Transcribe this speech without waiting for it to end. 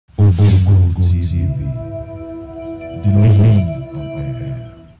Dream on air.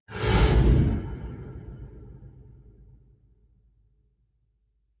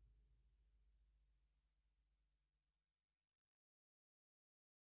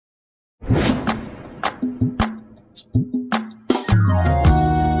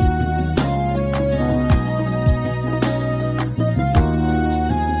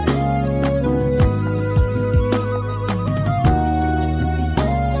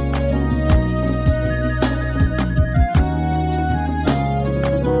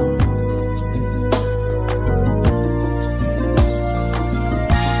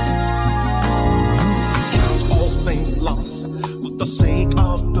 The sake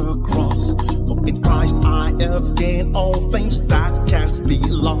of the cross, for in Christ I have gained all things that can't be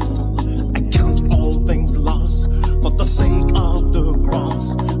lost. I count all things lost for the sake of the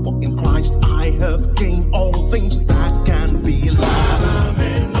cross, for in Christ I have gained all things that can be lost.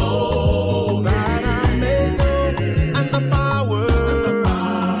 That I may know, and the power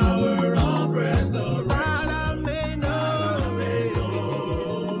of resurrection. That I may know,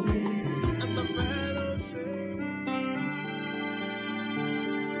 and the fellowship.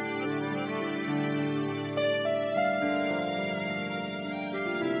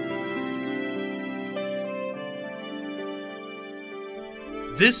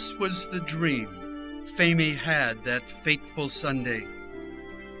 This was the dream Femi had that fateful Sunday,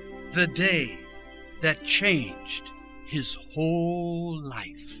 the day that changed his whole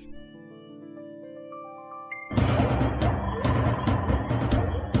life.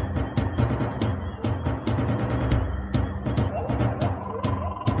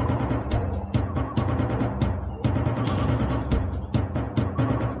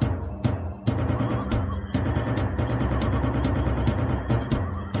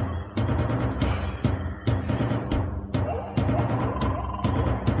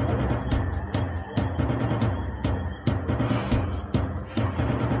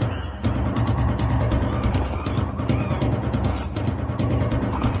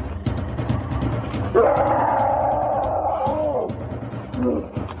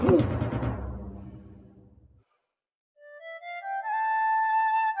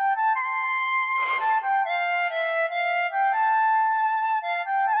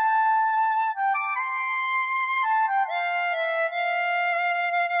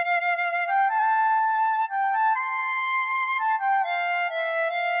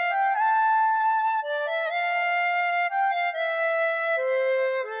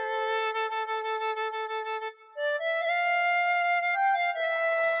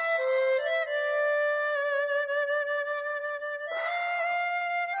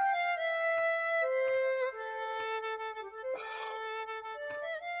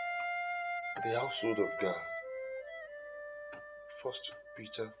 The household of God. 1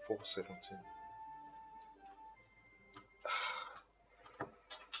 Peter 4:17.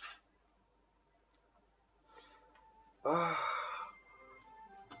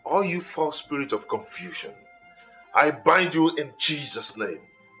 All you false spirit of confusion, I bind you in Jesus' name.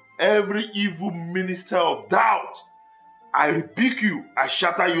 Every evil minister of doubt, I rebuke you, I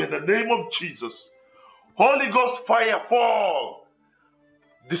shatter you in the name of Jesus. Holy Ghost fire fall.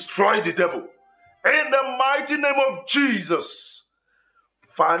 Destroy the devil. In the mighty name of Jesus.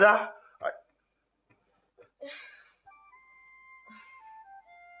 Father,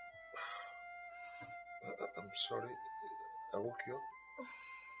 I'm sorry. I woke you up.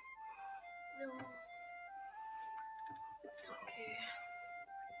 No. It's okay.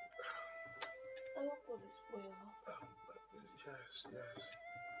 I hope all is well. Yes.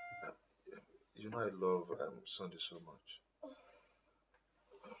 You know I love Sunday so much.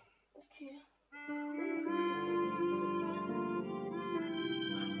 Okay.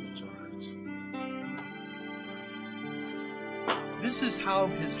 It's alright. This is how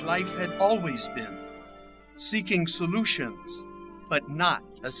his life had always been, seeking solutions, but not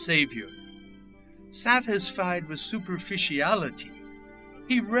a savior. Satisfied with superficiality,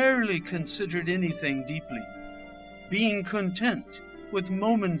 he rarely considered anything deeply, being content with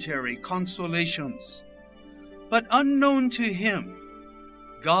momentary consolations. But unknown to him,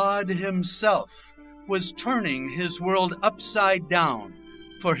 God himself was turning his world upside down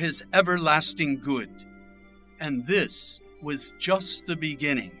for his everlasting good. And this was just the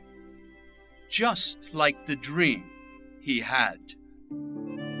beginning, just like the dream he had.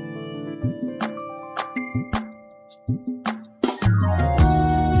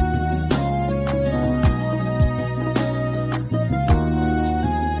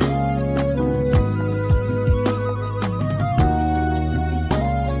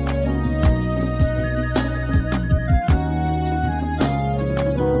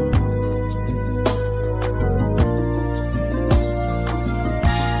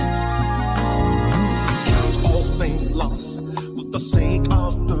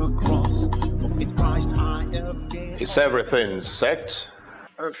 Is everything set?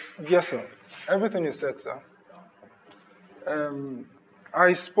 Yes, sir. Everything is set, sir.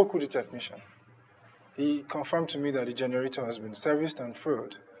 I spoke with the technician. He confirmed to me that the generator has been serviced and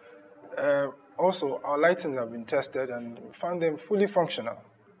filled. Also, our lightings have been tested and found them fully functional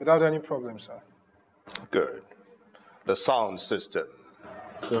without any problems, sir. Good. The sound system.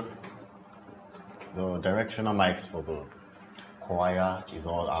 Sir, the directional mics for the choir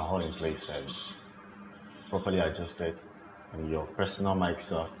are all in place and properly adjusted. And your personal mic,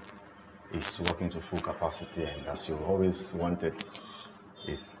 sir, is working to full capacity, and as you always wanted,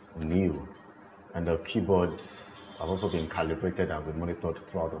 is new. And the keyboards have also been calibrated and been monitored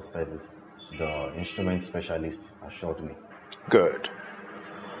throughout the service. The instrument specialist assured me. Good.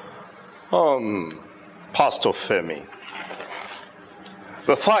 Pastor Femi,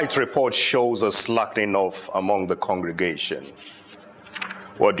 the fight report shows a slackening off among the congregation.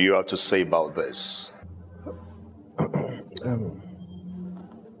 What do you have to say about this?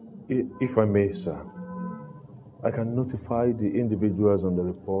 If I may, sir, I can notify the individuals on the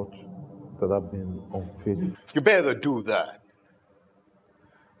report that have been unfaithful. You better do that.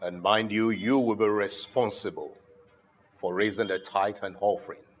 And mind you, you will be responsible for raising the tithe and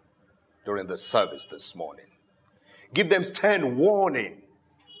offering during the service this morning. Give them stern warning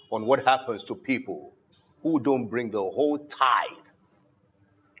on what happens to people who don't bring the whole tithe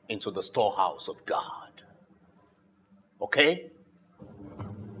into the storehouse of God. Okay?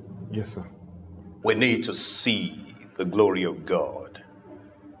 Yes, sir. We need to see the glory of God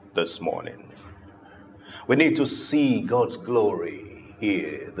this morning. We need to see God's glory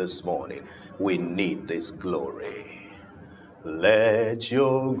here this morning. We need this glory. Let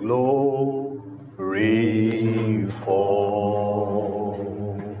your glory fall.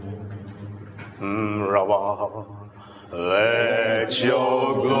 Let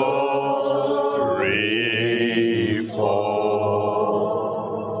your glory fall.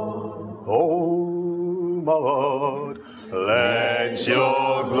 Oh, my Lord, let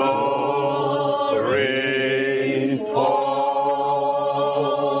your glory fall.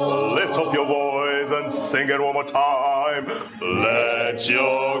 Lift up your voice and sing it one more time. Let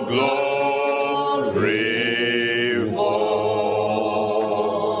your glory fall.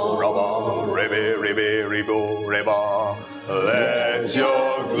 Rabba, rebe, rebe, rebo, reba. Let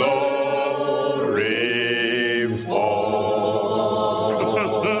your glory fall.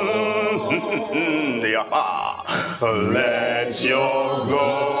 Let your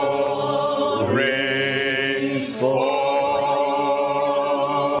glory fall.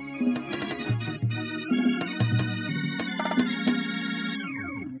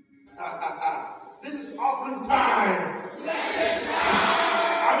 This is offering time.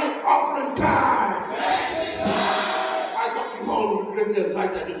 I mean offering time. I thought you all would be greatly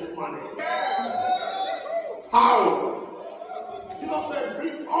excited this morning. How? Jesus said,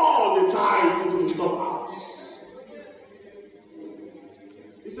 bring all the tithes into the storehouse.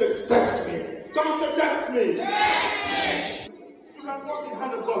 He said, test me. Come and say, test me. You can force the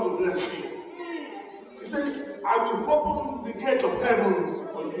hand of God to bless you. He says, I will open the gate of heavens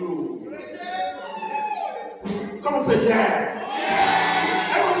for you. Come and say, yeah.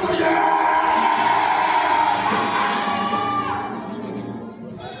 Everyone say, yeah.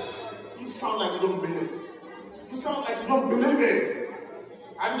 You sound like you don't mean it. You sound like you don't believe it.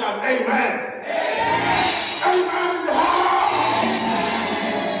 I need an amen. Amen in the house.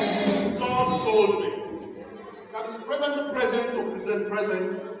 God told me that He's presently present to present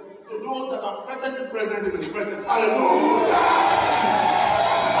present to those that are presently present in His presence. Hallelujah.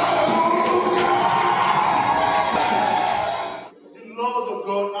 Hallelujah. The laws of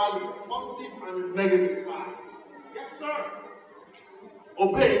God are the positive and the negative side. Yes, sir.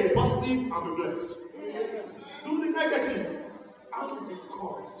 Obey the positive and be blessed. Do the negative and be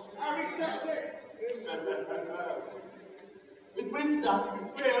cursed. It means that if you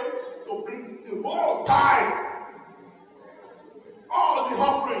fail to bring the whole tithe, all the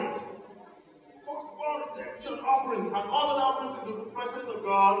offerings, firstborn redemption offerings, and all the offerings into the presence of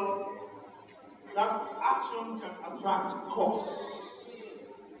God, that action can attract curse.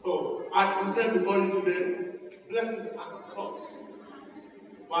 So I present before you today blessing and curse.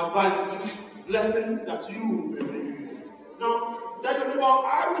 My advice is just blessing that you may believe. Now, tell your neighbor, I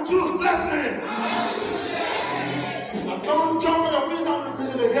will choose blessing. Now, come on, jump on your feet and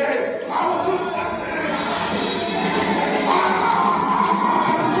repeat it again. I will choose blessing. I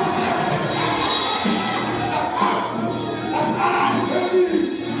will choose blessing. And I believe.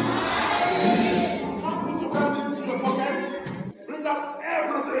 Now, put your hand into your pockets. Bring out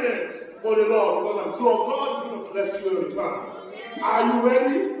everything for the Lord, because I'm sure God is going to bless you in return. Are you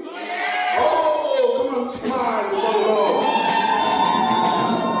ready? Oh, come on, smile before the Lord.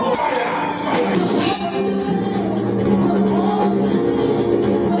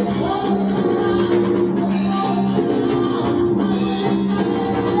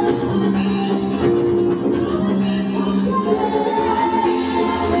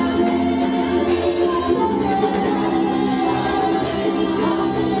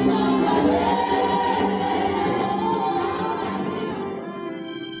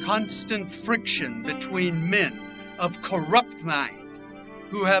 constant friction between men of corrupt mind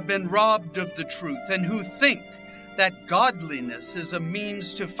who have been robbed of the truth and who think that godliness is a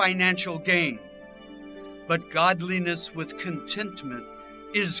means to financial gain. But godliness with contentment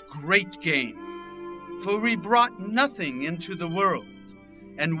is great gain. For we brought nothing into the world,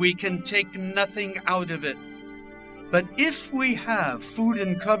 and we can take nothing out of it. But if we have food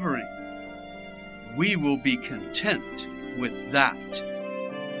and covering, we will be content with that.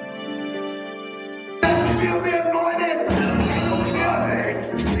 Feel the anointing.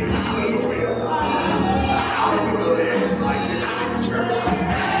 Hallelujah. I'm really excited in church.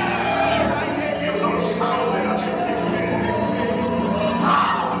 You're not sounding as a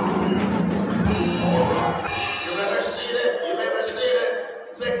You ever seen it? You ever seen it?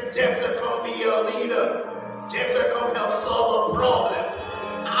 Say, Jephthah, come be your leader. Jephthah, come help solve a problem.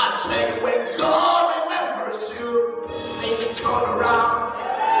 I tell you, when God remembers you, things turn around.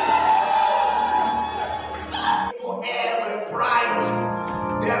 For every price,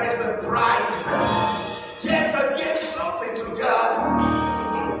 there is a price. Jephthah gave something to God.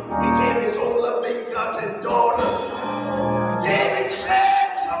 He gave his only begotten daughter. David said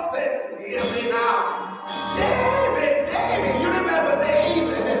something. Hear me now. David, you remember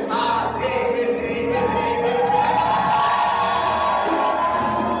David? David.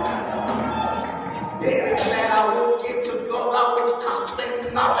 David said, I will give to God that which cost me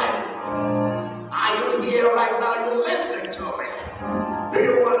nothing. Are you here right now? You're listening to me. Do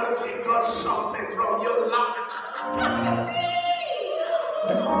you want to give God something from your life?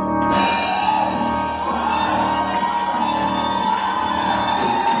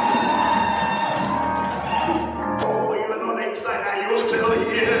 Oh, you're not excited. Are you still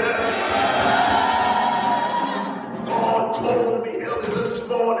here? God told me early this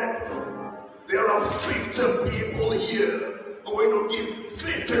morning, there are 50 people here going to give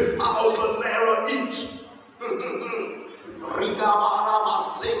 50,000 naira each.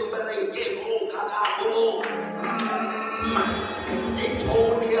 He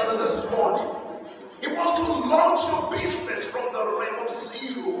told me earlier this morning, he wants to launch your business from the realm of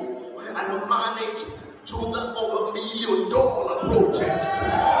zero and manage to the over $1 million project.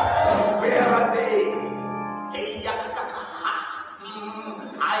 Where are they?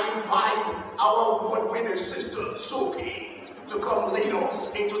 I invite our award-winning sister Suki to come lead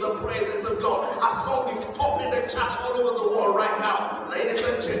us into the presence of God. Our song is popping the charts all over the world right now. Ladies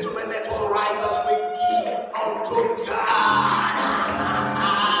and gentlemen, let all rise as we give unto God.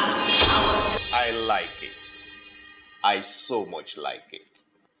 I like it. I so much like it.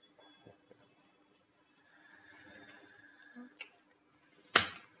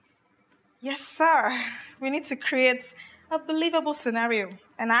 Yes, sir. We need to create a believable scenario,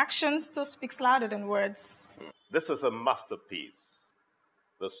 and action still speaks louder than words. This is a masterpiece,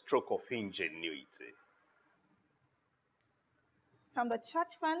 the stroke of ingenuity. From the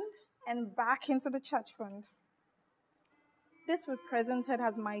church fund and back into the church fund. This represented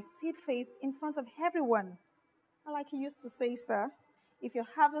as my seed faith in front of everyone. And like you used to say, sir, if your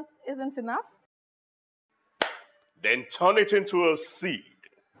harvest isn't enough, then turn it into a seed.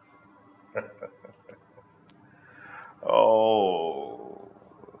 Oh,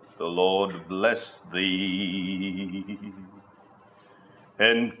 the Lord bless thee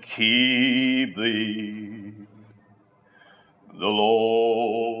and keep thee. The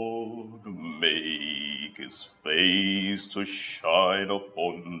Lord make his face to shine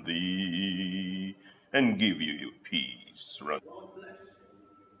upon thee and give you peace. God bless.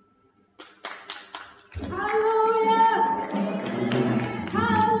 Hallelujah!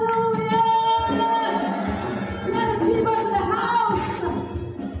 Hallelujah! We are the divas in the house!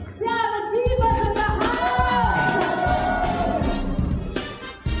 We are the divas in the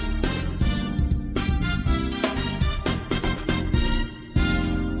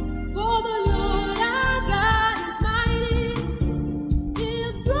For the Lord our God is mighty, He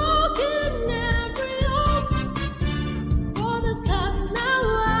has broken every yoke. For this cause now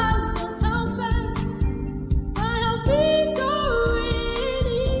I will come back.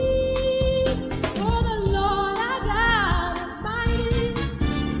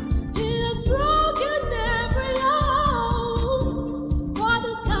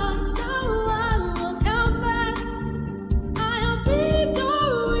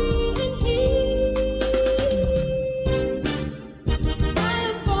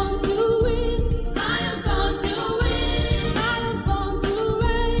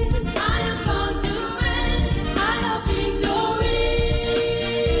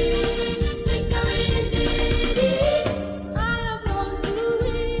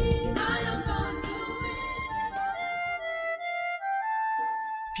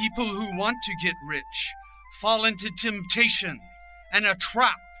 want to get rich fall into temptation and a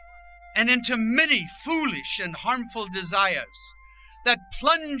trap and into many foolish and harmful desires that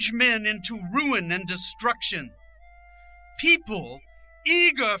plunge men into ruin and destruction. People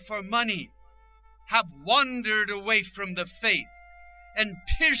eager for money have wandered away from the faith and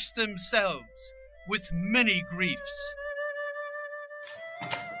pierced themselves with many griefs.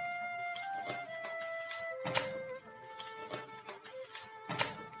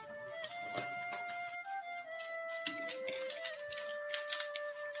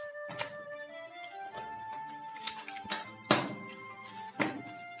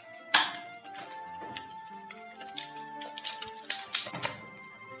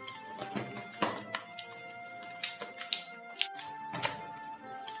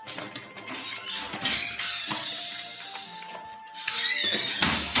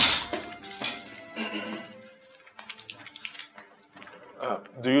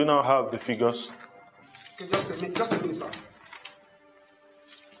 Do you now have the figures? Okay, just a minute, sir.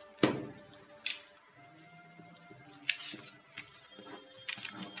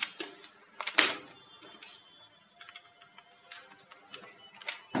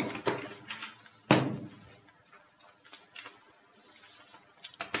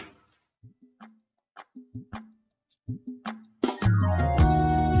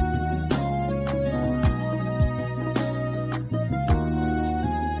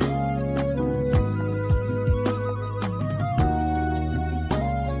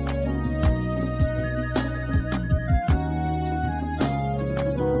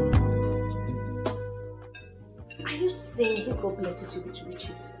 God blesses you with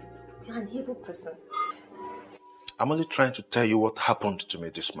riches. You're an evil person. I'm only trying to tell you what happened to me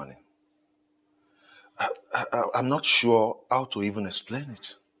this morning. I'm not sure how to even explain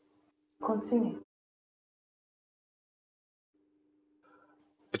it. Continue.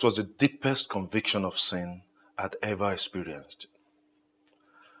 It was the deepest conviction of sin I'd ever experienced.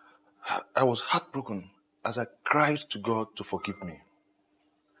 I was heartbroken as I cried to God to forgive me.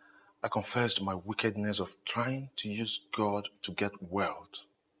 I confessed my wickedness of trying to use God to get wealth.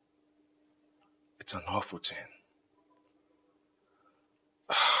 It's an awful thing.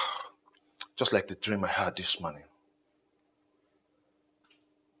 Just like the dream I had this morning.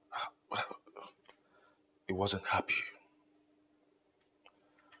 It wasn't happy.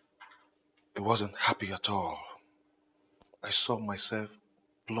 It wasn't happy at all. I saw myself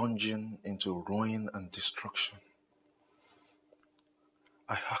plunging into ruin and destruction.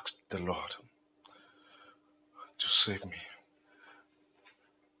 I asked the Lord to save me.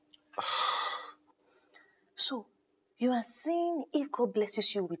 So, you are saying if God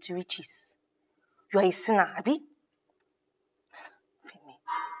blesses you with riches, you are a sinner, Abi?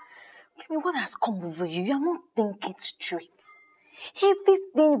 Femi, what has come over you? You are not thinking straight.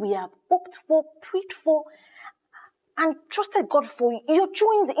 Everything we have hoped for, prayed for, and trusted God for, you're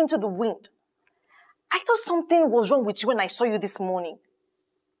throwing it into the wind. I thought something was wrong with you when I saw you this morning.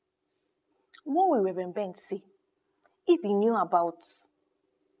 What will Reverend Ben say if he knew about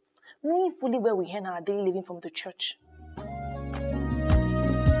knowing fully where we earn our daily living from the church?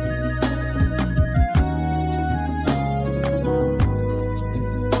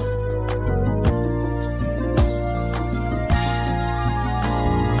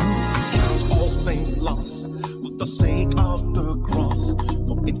 Lost for the sake of the cross.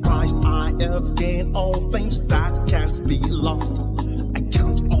 For in Christ I have gained all things that can't be lost. I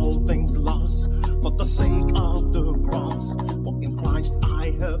count all things lost for the sake of the cross. For in Christ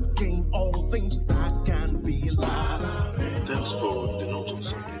I have gained all things that can be lost. Thanks for the note on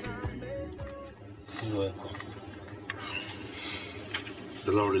Sunday. You're welcome.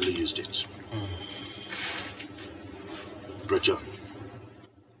 The Lord really used it. Brother John,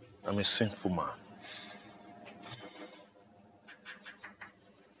 I'm a sinful man.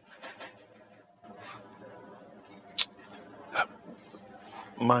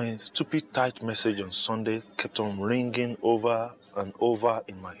 My stupid tight message on Sunday kept on ringing over and over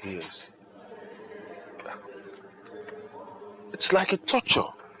in my ears. It's like a torture.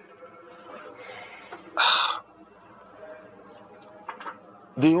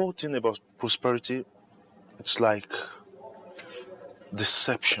 The whole thing about prosperity, it's like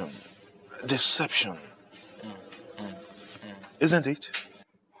deception. Deception. Isn't it?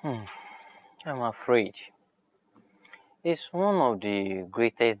 I'm afraid. It's one of the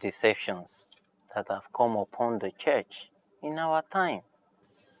greatest deceptions that have come upon the church in our time.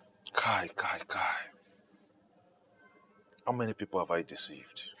 Kai. How many people have I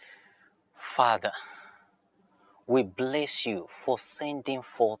deceived? Father, we bless you for sending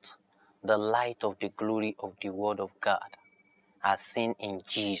forth the light of the glory of the Word of God as seen in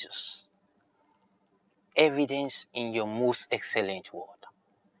Jesus. evidence in your most excellent word.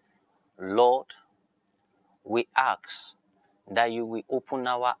 Lord, we ask that you will open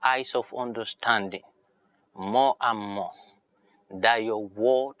our eyes of understanding more and more, that your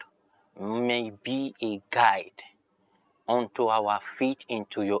word may be a guide unto our feet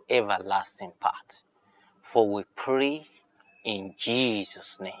into your everlasting path. For we pray in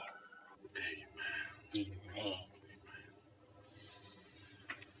Jesus' name. Amen.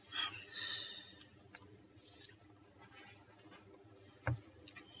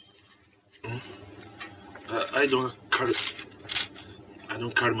 I don't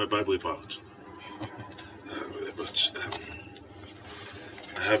carry my Bible about. But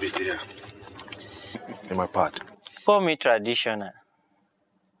I have it here in my pad. Call me traditional,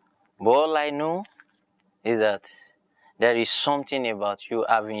 but all I know is that there is something about you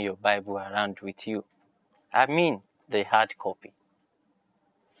having your Bible around with you. I mean, the hard copy.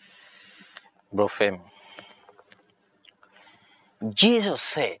 Bro Femi, Jesus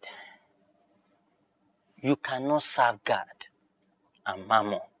said, you cannot serve God and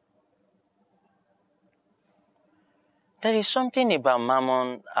mammon. There is something about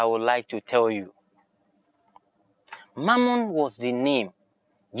mammon I would like to tell you. Mammon was the name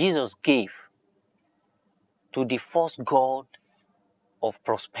Jesus gave to the false god of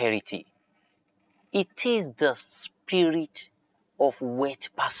prosperity. It is the spirit of wealth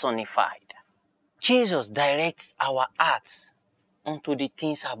personified. Jesus directs our hearts unto the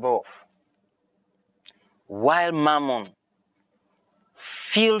things above, while mammon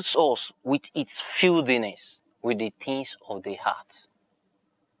fills us with its filthiness, with the things of the heart.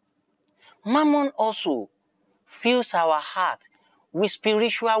 Mammon also fills our heart with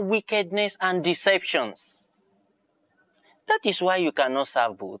spiritual wickedness and deceptions. That is why you cannot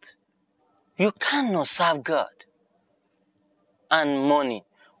serve both. You cannot serve God and money.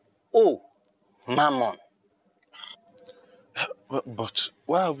 Oh, mammon. But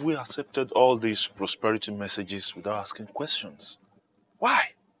why have we accepted all these prosperity messages without asking questions?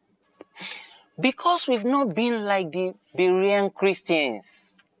 Why? Because we've not been like the Berean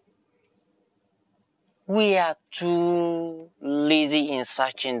Christians. We are too lazy in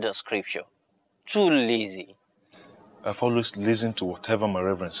searching the scripture. Too lazy. I've always listened to whatever my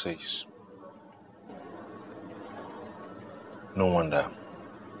reverend says. No wonder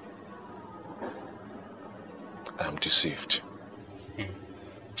I'm deceived.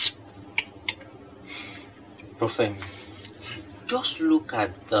 Prophet, just look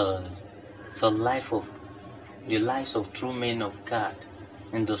at the lives of true men of God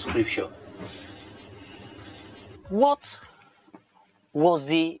in the scripture. What was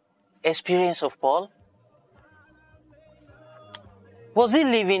the experience of Paul? Was he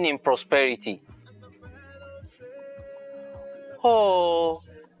living in prosperity? Or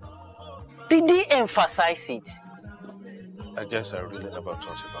did he emphasize it? I guess I really never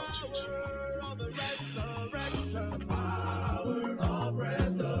thought about it.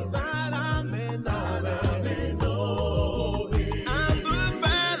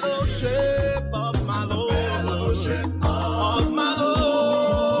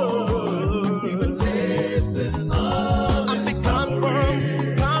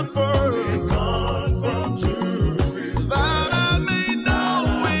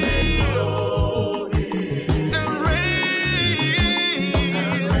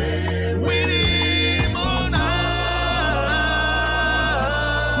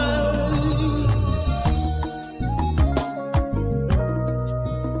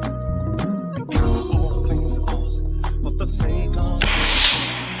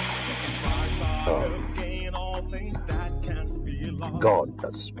 God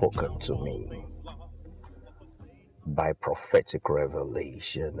has spoken to me by prophetic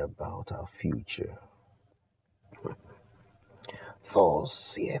revelation about our future. Thus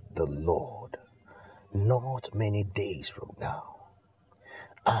saith the Lord, not many days from now,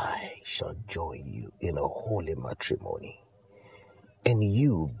 I shall join you in a holy matrimony, and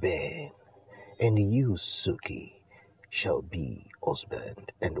you, Ben, and you, Suki, shall be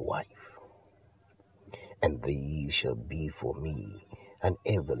husband and wife. And these shall be for me an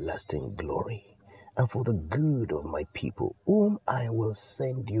everlasting glory, and for the good of my people, whom I will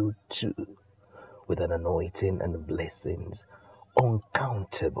send you to, with an anointing and blessings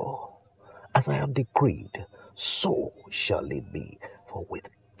uncountable. As I have decreed, so shall it be, for with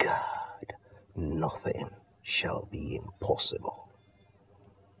God nothing shall be impossible.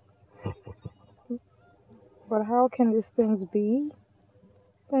 But how can these things be,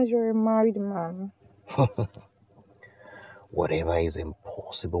 since you're a married man? Whatever is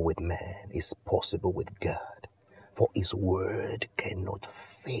impossible with man is possible with God, for his word cannot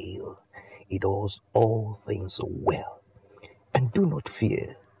fail. He does all things well. And do not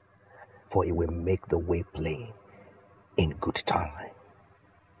fear, for he will make the way plain in good time.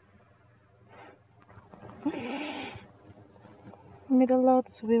 May the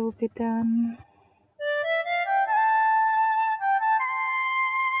Lord's will be done.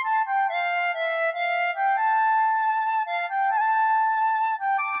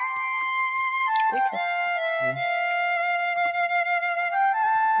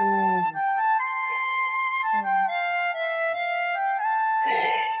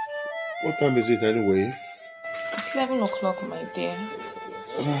 What time is it anyway? It's 11 o'clock, my dear.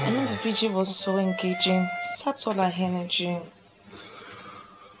 I know the vigil was so engaging. Sapped all our energy.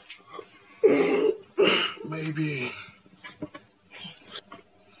 Maybe.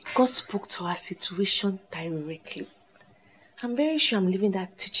 God spoke to our situation directly. I'm very sure I'm leaving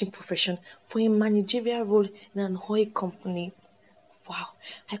that teaching profession for a managerial role in an oil company. Wow,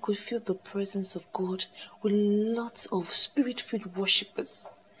 I could feel the presence of God with lots of spirit-filled worshippers.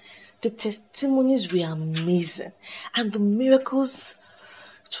 The testimonies were amazing, and the miracles,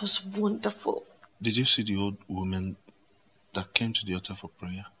 it was wonderful. Did you see the old woman that came to the altar for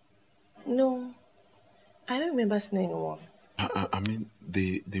prayer? No, I don't remember seeing anyone. I mean,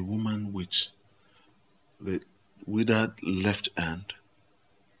 the woman with the withered left hand,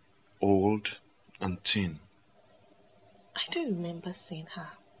 old and thin. I don't remember seeing her.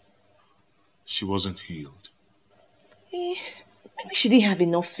 She wasn't healed. Maybe she didn't have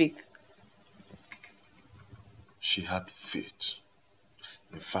enough faith. She had faith.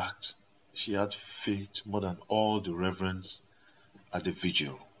 In fact, she had faith more than all the reverends at the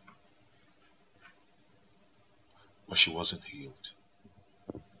vigil. But she wasn't healed.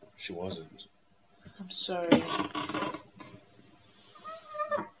 She wasn't. I'm sorry.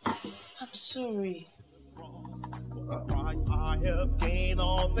 I'm sorry. Christ, I have gained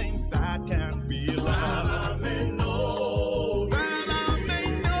all things that can be lost. That I may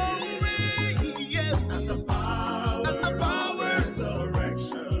know it, yes, and the power,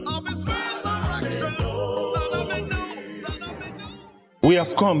 resurrection of His resurrection. That I may know. We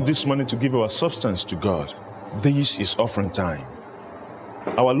have come this morning to give our substance to God. This is offering time.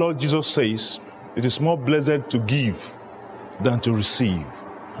 Our Lord Jesus says, it is more blessed to give than to receive.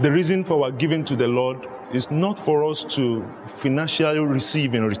 The reason for our giving to the Lord is not for us to financially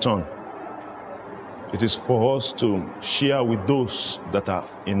receive in return. It is for us to share with those that are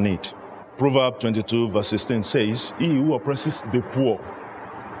in need. Proverbs 22 verse 16 says, he who oppresses the poor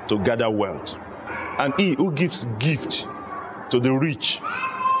to gather wealth, and he who gives gift to the rich,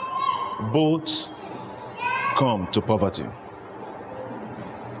 both come to poverty.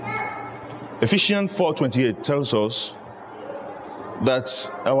 Ephesians 4:28 tells us that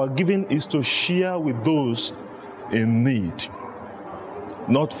our giving is to share with those in need,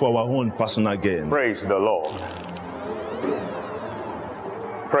 not for our own personal gain. Praise the Lord.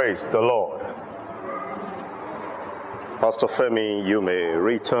 Praise the Lord. Pastor Femi, you may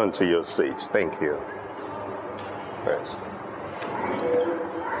return to your seat. Thank you. Yes.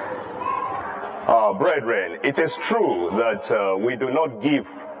 Brethren, it is true that we do not give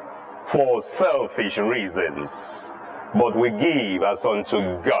for selfish reasons, but we give as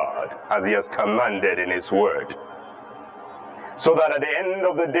unto God, as He has commanded in His word. So that at the end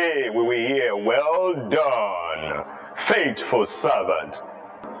of the day we will hear, well done, faithful servant.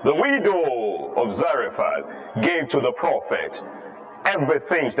 The widow of Zarephath gave to the prophet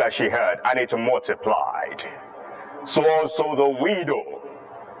everything that she had, and it multiplied. So also the widow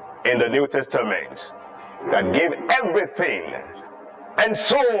in the New Testament that gave everything. And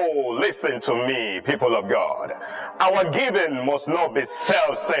so, listen to me, people of God. Our giving must not be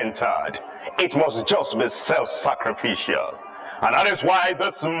self-centered. It must just be self-sacrificial. And that is why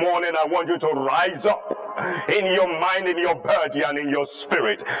this morning I want you to rise up in your mind, in your body, and in your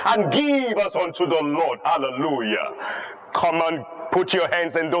spirit, and give us unto the Lord. Hallelujah. Come on, put your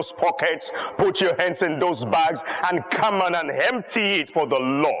hands in those pockets, put your hands in those bags, and come on and empty it for the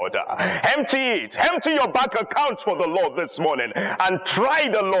Lord. Empty it. Empty your bank accounts for the Lord this morning, and try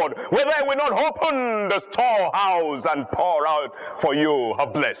the Lord whether He will not open the storehouse and pour out for you a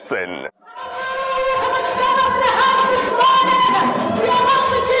blessing.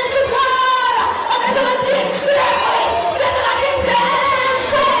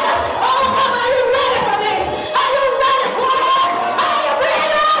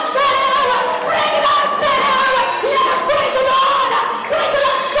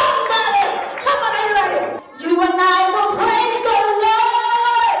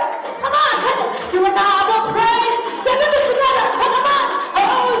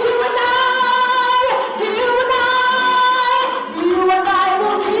 You and I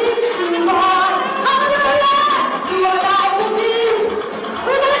will keep you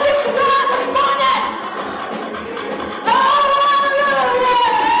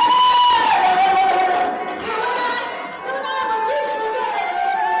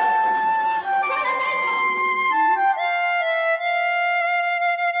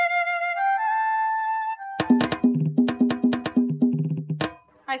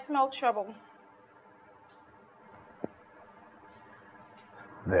I smell trouble.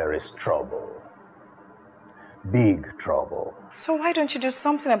 There is trouble. Big trouble. So why don't you do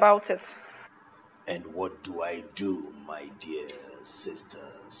something about it? And what do I do, my dear sister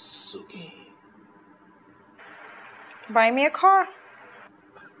Suki? Buy me a car.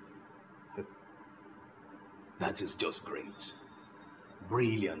 That is just great.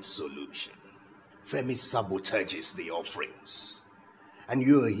 Brilliant solution. Femi sabotages the offerings. And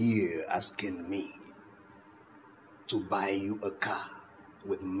you are here asking me to buy you a car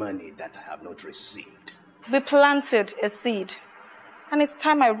with money that I have not received. We planted a seed, and it's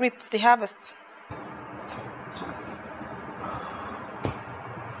time I reaped the harvest.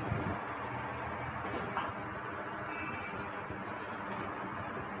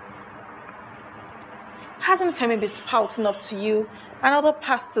 Hasn't Femi been spouting up to you and other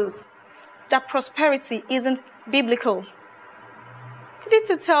pastors that prosperity isn't biblical? Did it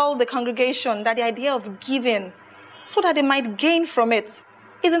to tell the congregation that the idea of giving so that they might gain from it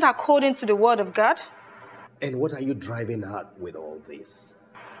isn't according to the word of God? And what are you driving at with all this?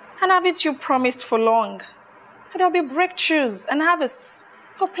 And haven't you promised for long that there'll be breakthroughs and harvests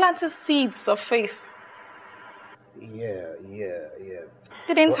for planted seeds of faith? Yeah.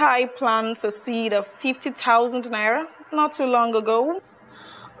 Didn't I plant a seed of 50,000 naira not too long ago?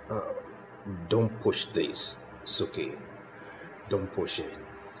 Don't push this, Suki. Don't push it.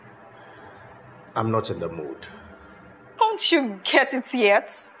 I'm not in the mood. Don't you get it yet?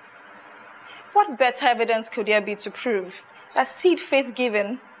 What better evidence could there be to prove that seed faith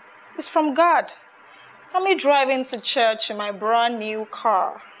giving is from God than me driving to church in my brand new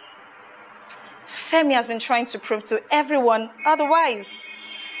car? Femi has been trying to prove to everyone otherwise,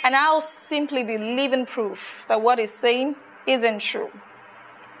 and I'll simply be living proof that what he's saying isn't true.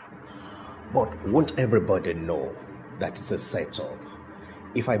 But won't everybody know that it's a setup?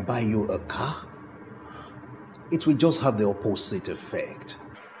 If I buy you a car, it will just have the opposite effect.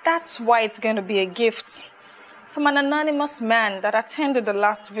 That's why it's going to be a gift from an anonymous man that attended the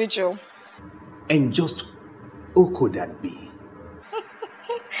last vigil. And just who could that be?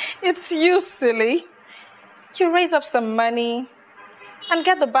 It's you, silly. You raise up some money and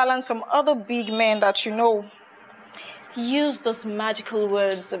get the balance from other big men that you know. Use those magical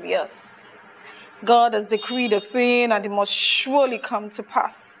words of yours. God has decreed a thing and it must surely come to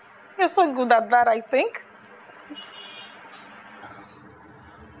pass. You're so good at that, I think.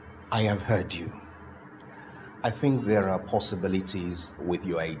 I have heard you. I think there are possibilities with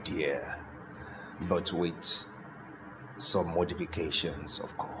your idea, but with some modifications,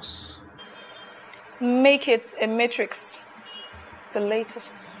 of course. Make it a matrix, the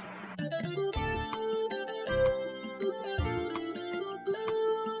latest.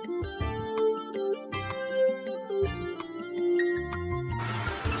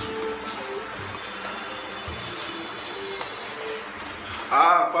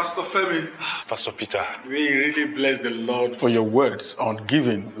 Pastor Femi. Pastor Peter. We really bless the Lord for your words on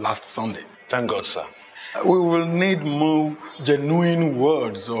giving last Sunday. Thank God, sir. We will need more genuine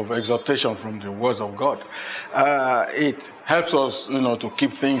words of exhortation from the words of God. It helps us, to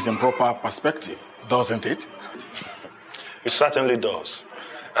keep things in proper perspective, doesn't it? It certainly does.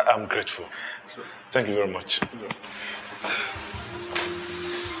 I'm grateful. Thank you very much.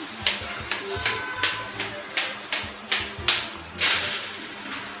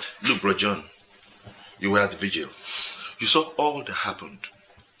 Look, Bro John, you were at the vigil. You saw all that happened.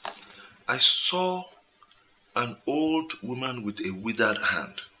 I saw an old woman with a withered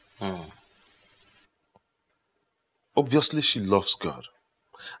hand. Obviously, she loves God.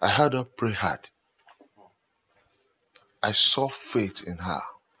 I heard her pray hard. I saw faith in her.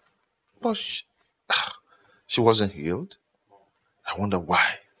 But she wasn't healed. I wonder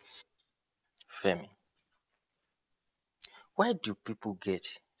why. Femi, why do people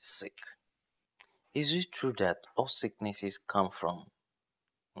get sick? Is it true that all sicknesses come from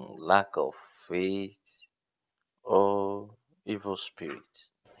lack of faith or evil spirit?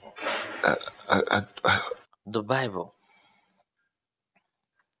 The Bible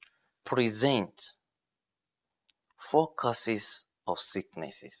presents 4 causes of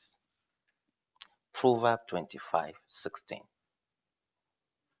sicknesses. Proverbs 25:16.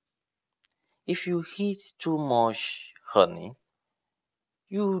 If you eat too much honey,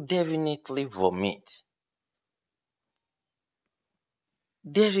 you definitely vomit.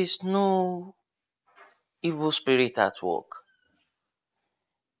 There is no evil spirit at work.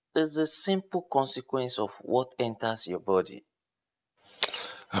 It's a simple consequence of what enters your body.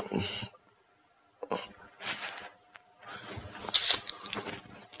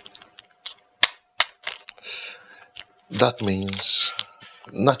 That means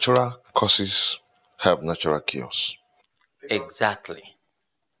Natural causes have natural cures. Exactly.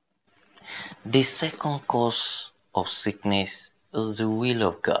 The second cause of sickness is the will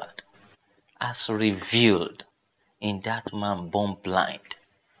of God, as revealed in that man born blind.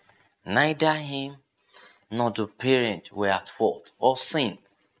 Neither him nor the parent were at fault or sin.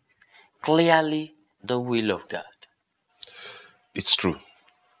 Clearly the will of God. It's true.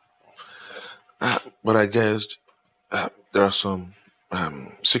 But I guess there are some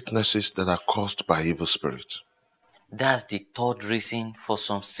sicknesses that are caused by evil spirits. That's the third reason for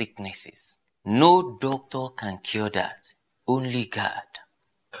some sicknesses. No doctor can cure that. Only God.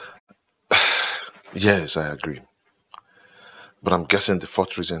 Yes, I agree. But I'm guessing the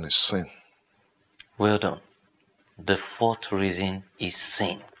fourth reason is sin. Well done. The fourth reason is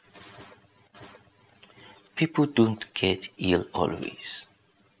sin. People don't get ill always.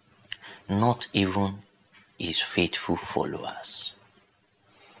 Not even his faithful followers.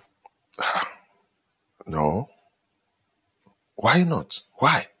 No. Why not?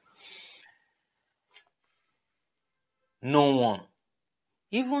 Why? No one,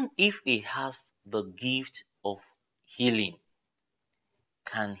 even if he has the gift of healing,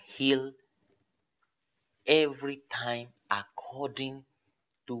 can heal every time according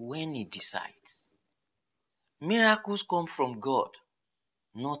to when he decides. Miracles come from God,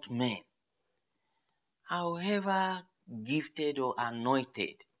 not men. However gifted or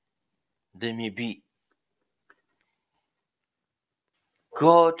anointed they may be.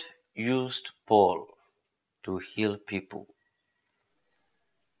 God used Paul to heal people,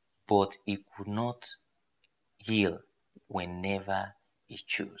 but he could not heal whenever he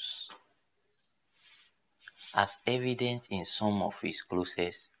chose, as evident in some of his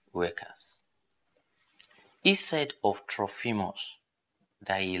closest workers. He said of Trophimus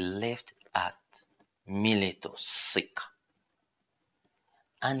that he left at Miletus sick,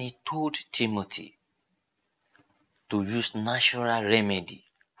 and he told Timothy to use natural remedy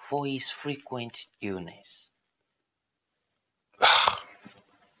for his frequent illness.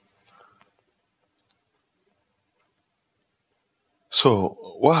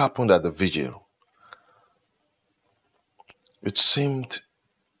 So, what happened at the vigil? It seemed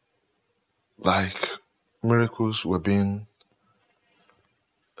like miracles were being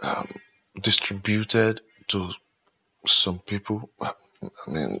distributed to some people.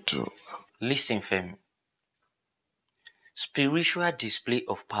 Listen, Femi. Spiritual display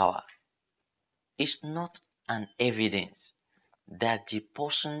of power is not an evidence that the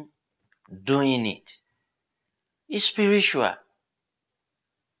person doing it is spiritual.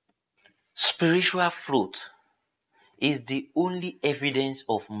 Spiritual fruit is the only evidence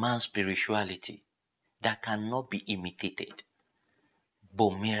of man's spirituality that cannot be imitated,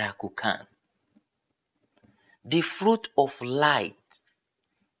 but miracle can. The fruit of light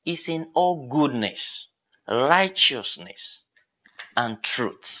is in all goodness, righteousness, and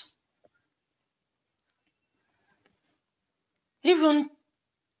truth. Even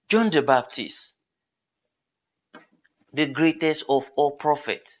John the Baptist, the greatest of all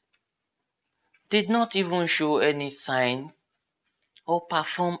prophets, did not even show any sign or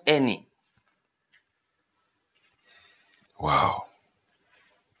perform any. Wow.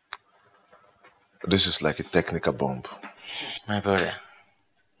 This is like a technical bomb. My brother,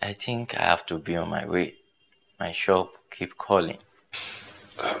 I think I have to be on my way. My shop keep calling.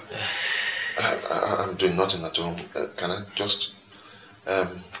 I'm doing nothing at home. Can I just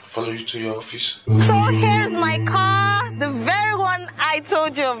follow you to your office? So here's my car, the very one I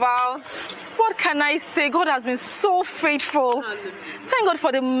told you about. What can I say? God has been so faithful. Thank God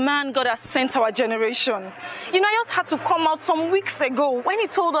for the man God has sent our generation. You know, I just had to come out some weeks ago when he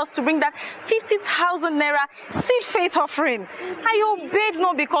told us to bring that 50,000 naira seed faith offering. I obeyed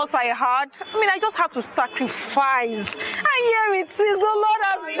not because I had. I just had to sacrifice. And here it is. The Lord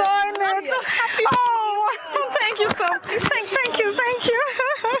has done it. I'm so happy. Oh, thank you so much. Thank you.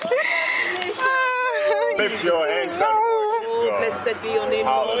 Lift your hands up. Blessed be your name,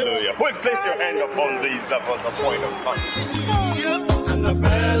 hallelujah. Place your hand upon these as a point of contact. And the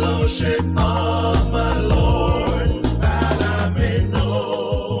fellowship of my Lord, that I may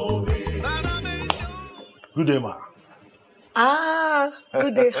know thee. Good day, ma.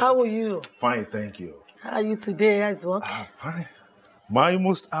 Good day. How are you? Fine, thank you. How are you today as well? Fine. My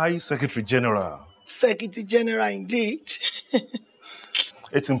Most High Secretary General. Secretary General, indeed.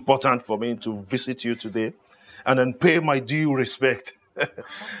 It's important for me to visit you today and then pay my due respect.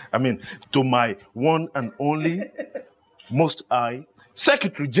 To my one and only Most High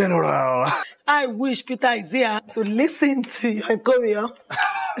Secretary General. I wish Peter is here to listen to your encomium.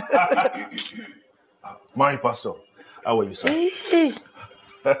 My pastor, how are you, sir? Hey,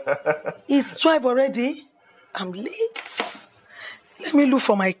 It's 12 already. I'm late. Let me look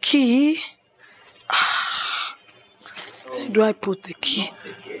for my key. Where do I put the key?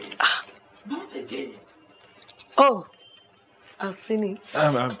 Not again. Oh, I've seen it.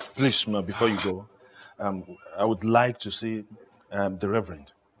 Please, ma, before you go, I would like to see the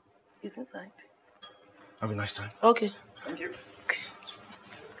Reverend. It's inside. Have a nice time. Okay. Thank you.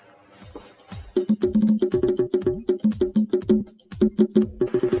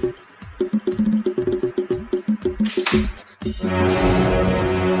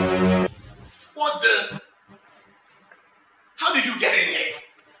 What the? How did you get in here?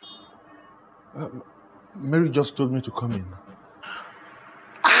 Mary just told me to come in.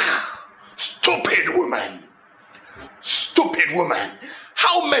 Stupid woman! Stupid woman!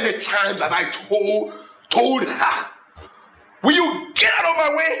 How many times have I told her? Will you get out of my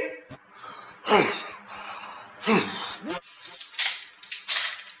way?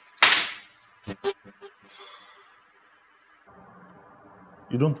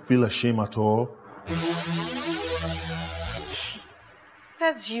 You don't feel ashamed at all?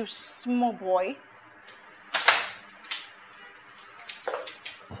 Says you, small boy.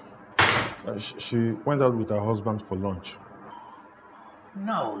 She went out with her husband for lunch.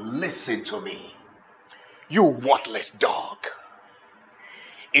 Now listen to me. You worthless dog.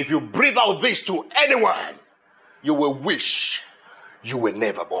 If you breathe out this to anyone, you will wish you were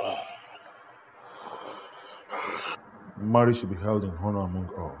never born. Marriage should be held in honor among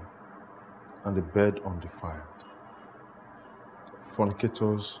all, and the bed undefiled.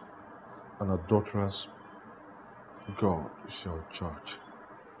 Fornicators and adulterers, God shall judge.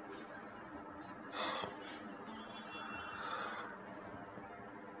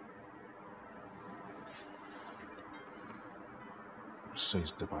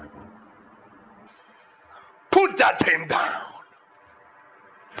 Says the Bible. Put that thing down.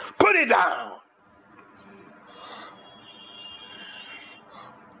 Put it down.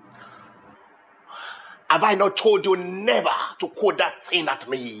 Have I not told you never to quote that thing at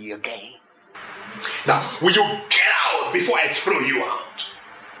me again? Now, will you get out before I throw you out?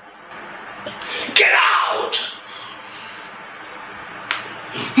 Get out!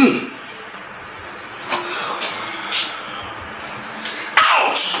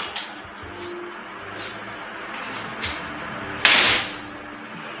 Out!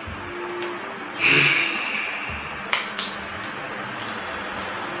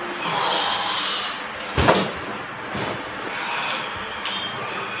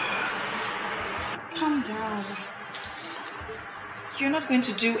 Calm down. You're not going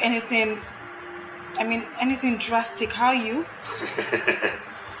to do anything, anything drastic, are you?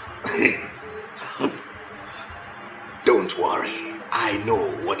 Don't worry. I know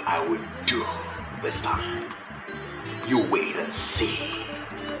what I will do this time. You wait and see.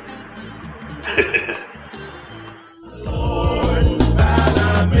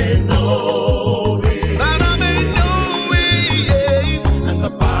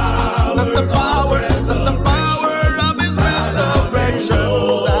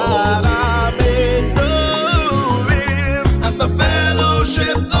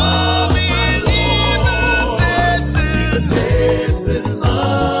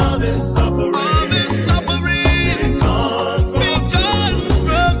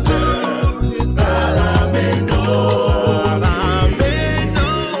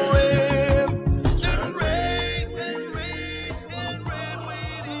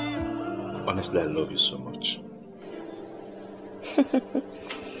 Honestly, I love you so much.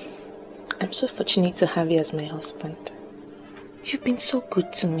 I'm so fortunate to have you as my husband. You've been so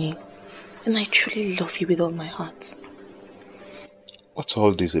good to me, and I truly love you with all my heart. What's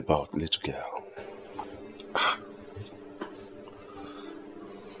all this about, little girl?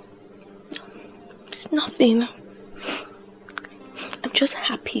 It's nothing. I'm just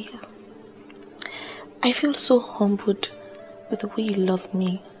happy. I feel so humbled with the way you love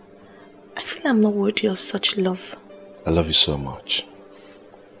me. I feel I'm not worthy of such love. I love you so much.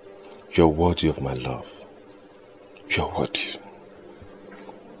 You're worthy of my love. You're worthy.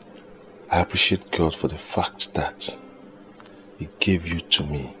 I appreciate God for the fact that He gave you to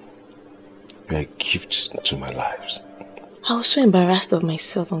me. You are a gift to my life. I was so embarrassed of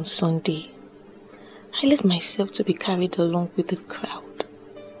myself on Sunday. I let myself to be carried along with the crowd.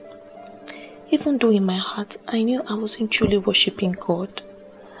 Even though in my heart I knew I wasn't truly worshipping God.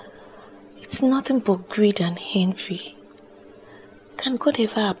 It's nothing but greed and envy. Can God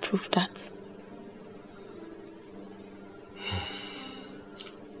ever approve that?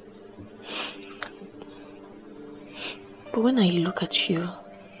 But when I look at you,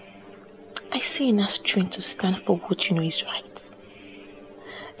 I see enough strength to stand for what you know is right.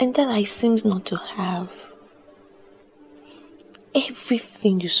 and that I seemed not to have.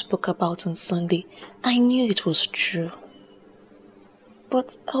 Everything you spoke about on Sunday, I knew it was true.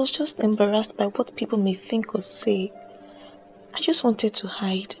 But I was just embarrassed by what people may think or say. I just wanted to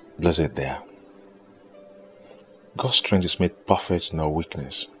hide. Blessed there. God's strength is made perfect in our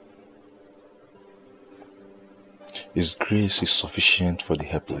weakness. His grace is sufficient for the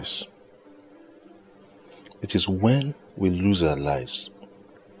helpless. It is when we lose our lives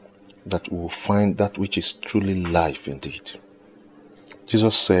that we will find that which is truly life indeed.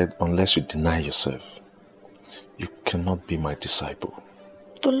 Jesus said, unless you deny yourself, you cannot be my disciple.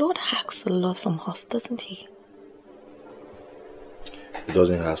 The Lord asks a lot from us, doesn't He? He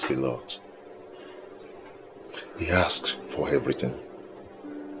doesn't ask a lot. He asks for everything.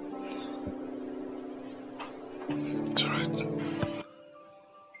 It's alright.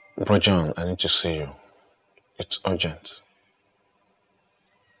 Bro John, I need to see you. It's urgent.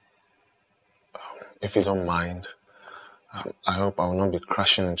 If you don't mind, I hope I will not be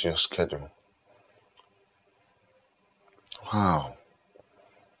crashing into your schedule. Wow.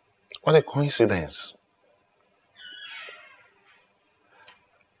 What a coincidence.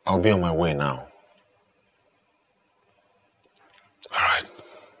 I'll be on my way now. Alright.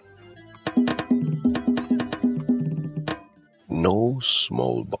 No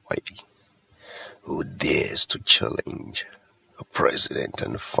small boy who dares to challenge a president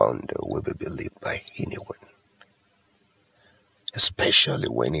and founder will be believed by anyone, especially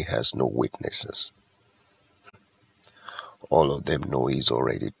when he has no witnesses. All of them know he's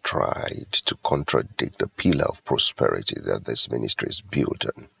already tried to contradict the pillar of prosperity that this ministry is built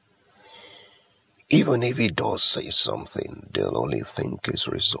on. Even if he does say something, they'll only think it's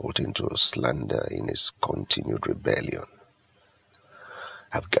resulting to a slander in his continued rebellion.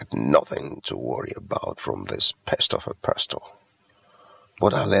 I've got nothing to worry about from this pest of a pastor,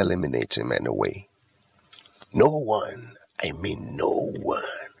 but I'll eliminate him anyway. No one, I mean no one,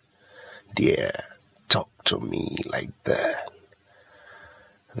 dare talk to me like that.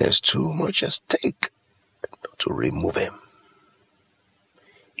 There's too much at stake not to remove him.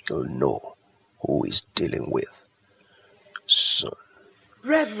 He'll know who he's dealing with soon.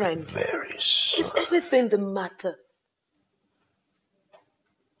 Reverend, Very soon. is anything the matter?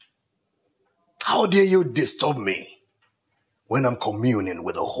 How dare you disturb me when I'm communing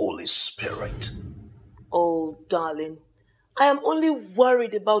with the Holy Spirit? Oh, darling, I am only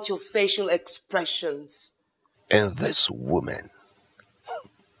worried about your facial expressions. And this woman,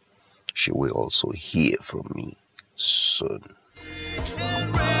 she will also hear from me soon.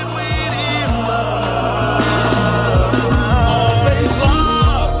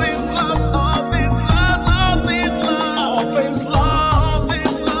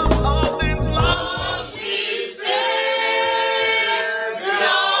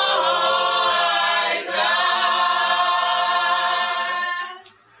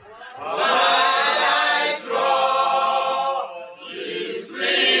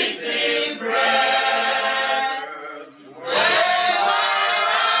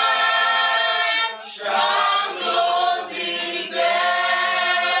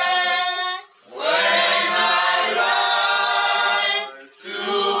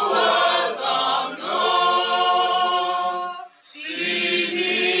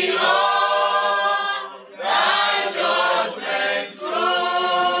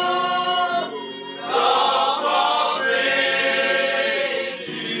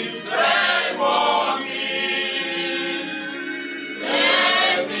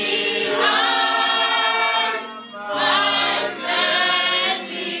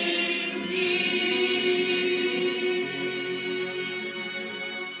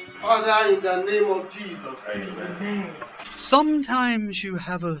 Father, in the name of Jesus. Amen. Sometimes you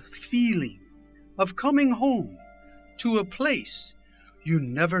have a feeling of coming home to a place you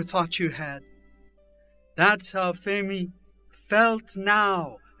never thought you had. That's how Femi felt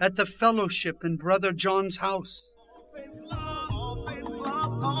now at the fellowship in Brother John's house.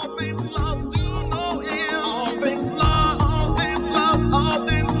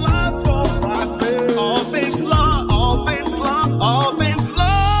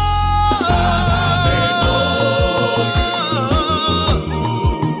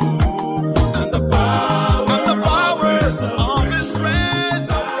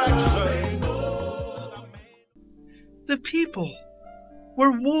 The people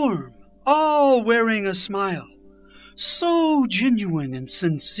were warm, all wearing a smile, so genuine and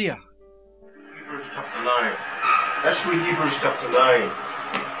sincere. Hebrews chapter 9. Let's read Hebrews chapter 9.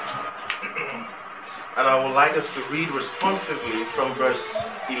 And I would like us to read responsively from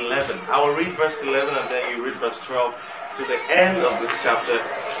verse 11. I will read verse 11 and then you read verse 12 to the end of this chapter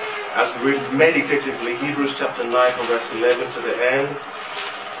as we read meditatively Hebrews chapter 9 from verse 11 to the end,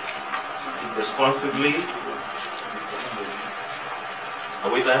 responsively.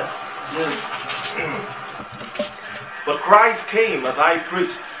 Are we there? Yes. But Christ came as high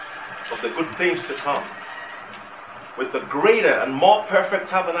priest of the good things to come, with the greater and more perfect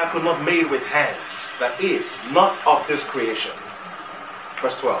tabernacle not made with hands, that is, not of this creation.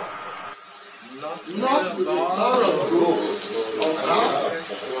 Verse 12. Not with the blood of goats or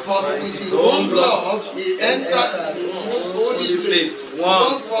calves, but with his own blood he entered the most holy place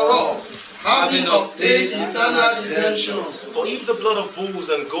once for all, having obtained eternal redemption. For if the blood of bulls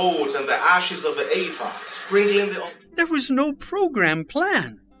and goats and the ashes of the ephah, sprinkling the... There was no program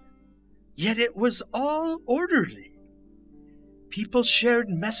plan, yet it was all orderly. People shared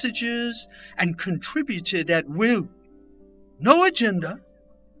messages and contributed at will. No agenda,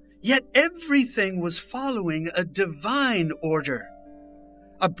 yet everything was following a divine order.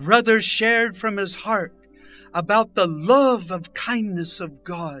 A brother shared from his heart about the love of kindness of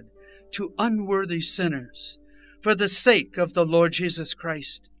God to unworthy sinners for the sake of the Lord Jesus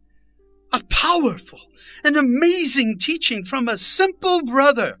Christ. A powerful and amazing teaching from a simple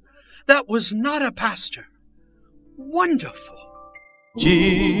brother that was not a pastor. Wonderful.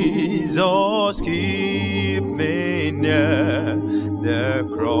 Jesus, keep me near the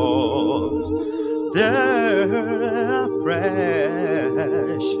cross, the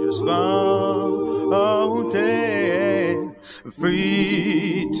precious fountain,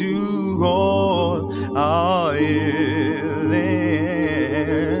 free to all our healing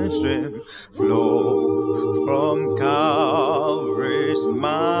stream, flow from Calvary's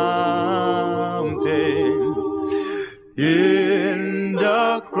mountain. In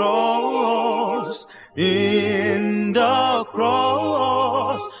the cross,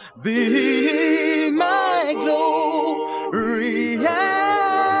 be my glory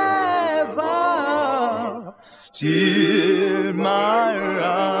ever, till my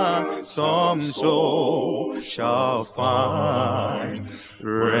ransom soul shall find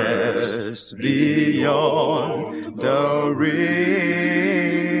rest beyond the river.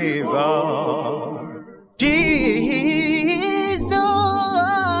 Jesus,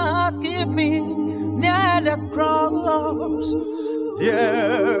 keep me near the cross,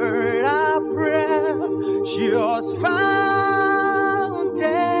 dear our precious fountain,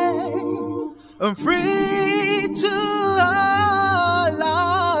 and free to all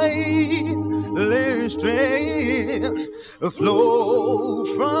our healing stream, flow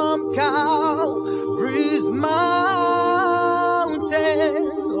from Calvary's mountain.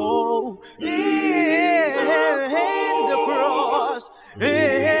 Oh, in the cross, be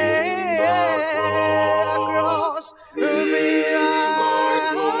my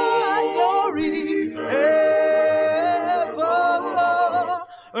glory ever,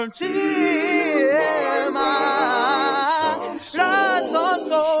 until my ransom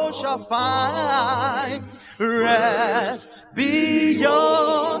soul shall find rest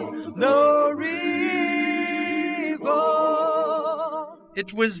beyond the river.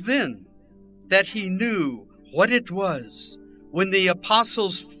 It was then that he knew what it was when the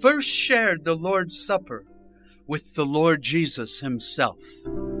apostles first shared the Lord's Supper with the Lord Jesus himself.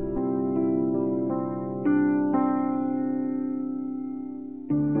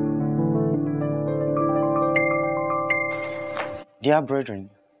 Dear brethren,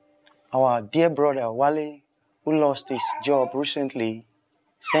 our dear brother Wale, who lost his job recently,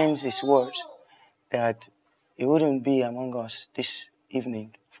 sends his words that he wouldn't be among us this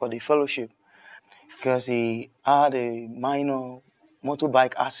evening for the fellowship because he had a minor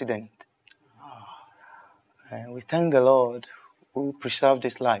motorbike accident. And we thank the Lord who preserved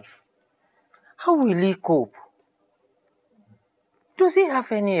his life. How will he cope? Does he have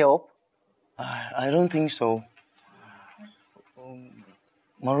any help? I don't think so.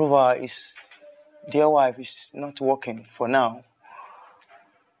 Moreover, his dear wife is not working for now.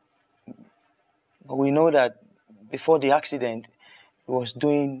 But we know that before the accident, he was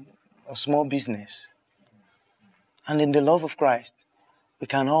doing a small business. And in the love of Christ, we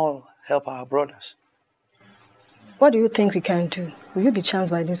can all help our brothers. What do you think we can do? Will you be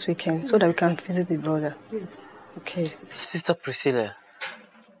chanced by this weekend so that we can visit the brother? Yes. Okay. Sister Priscilla,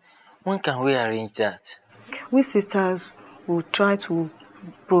 when can we arrange that? We sisters will try to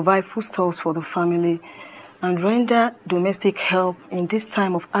provide foodstuffs for the family and render domestic help in this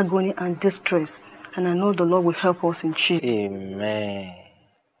time of agony and distress. And I know the Lord will help us in Jesus. Amen.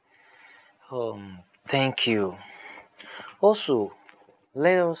 Thank you. Also,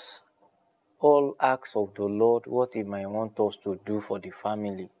 let us all ask of the Lord what He might want us to do for the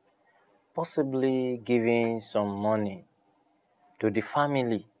family. possibly giving some money to the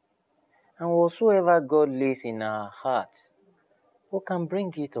family, and whatsoever God lays in our hearts, we can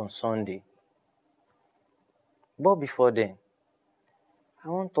bring it on Sunday. But before then, I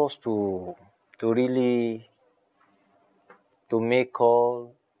want us to really make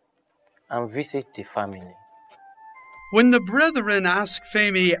call and visit the family. When the brethren asked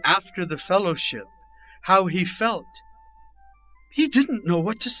Femi after the fellowship how he felt, he didn't know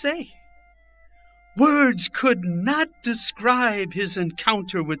what to say. Words could not describe his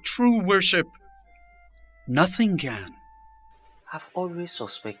encounter with true worship. Nothing can. I've always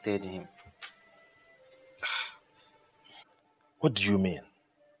suspected him. What do you mean?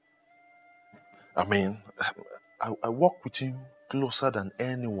 I mean, I walk with him closer than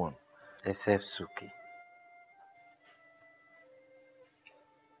anyone. Except Suki.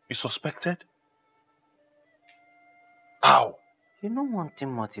 You suspected? How? You know one thing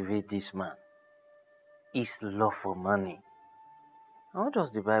motivates this man? His love for money. How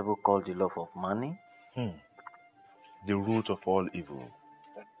does the Bible call the love of money? The root of all evil.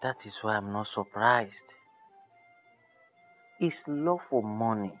 That is why I'm not surprised. His love for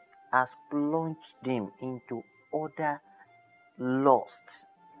money has plunged him into other lusts.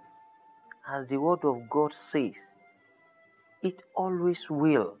 As the word of God says, it always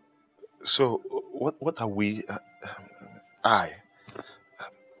will. So, what are we?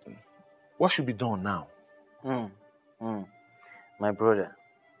 What should be done now? My brother,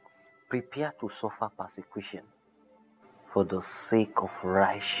 prepare to suffer persecution for the sake of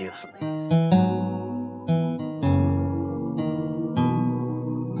righteousness.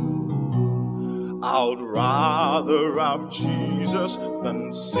 I'd rather have Jesus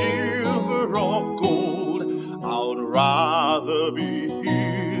than silver or gold. I'd rather be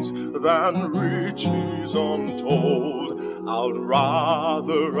his than riches untold. I'd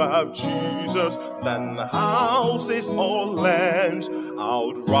rather have Jesus than houses or lands.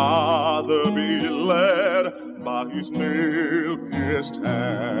 I'd rather be led by his nail-pierced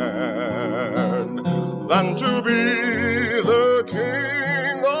hand than to be the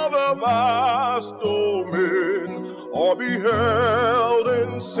king of a vast domain, or be held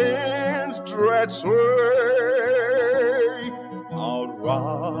in sin's dread sway. I'd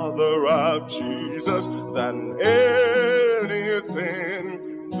rather have Jesus than anything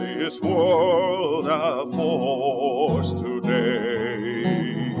this world affords today.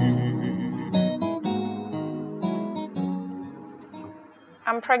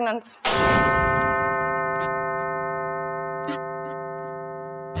 I'm pregnant.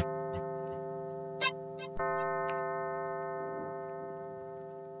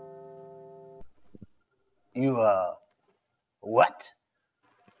 You are what?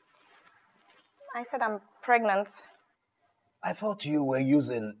 I said I'm pregnant. I thought you were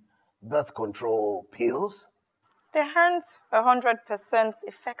using birth control pills. They aren't 100%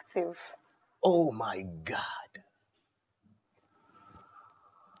 effective. Oh my God.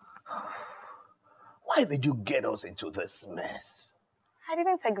 Why did you get us into this mess? I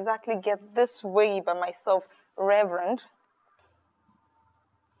didn't exactly get this way by myself, Reverend.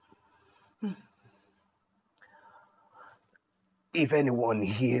 If anyone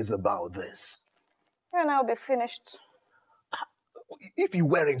hears about this, And I'll be finished. if you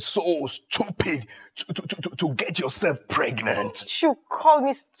weren't so stupid to get yourself pregnant. You call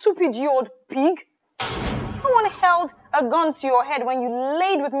me stupid, you old pig? No one held a gun to your head when you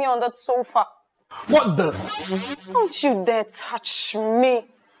laid with me on that sofa. What the? Don't you dare touch me.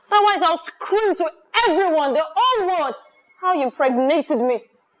 Otherwise I'll scream to everyone, the whole world, how you impregnated me.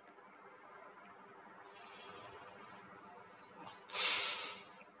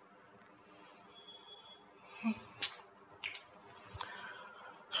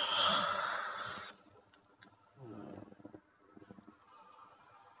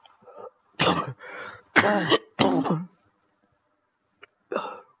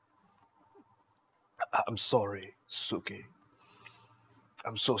 I'm sorry, Suki.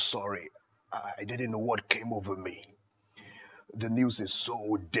 I'm so sorry. I didn't know what came over me. The news is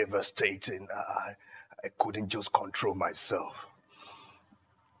so devastating. I couldn't just control myself.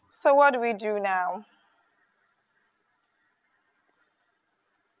 So what do we do now?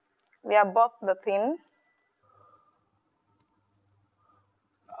 We abort the thing.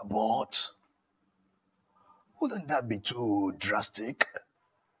 Abort? Wouldn't that be too drastic?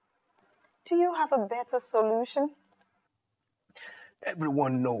 Do you have a better solution?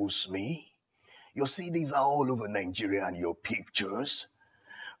 Everyone knows me. Your CDs are all over Nigeria and your pictures.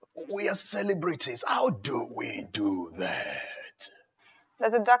 We are celebrities. How do we do that?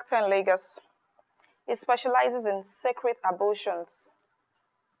 There's a doctor in Lagos. He specializes in sacred abortions.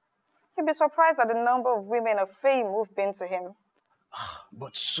 You'd be surprised at the number of women of fame who've been to him.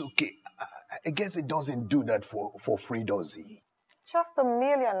 But Suki, I guess it doesn't do that for free, does he? Just $1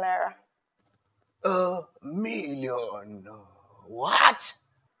 million naira. $1 million? What?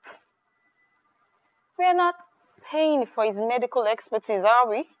 We're not paying for his medical expertise, are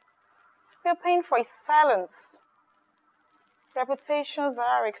we? We're paying for his silence. Reputations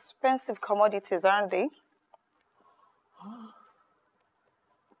are expensive commodities, aren't they?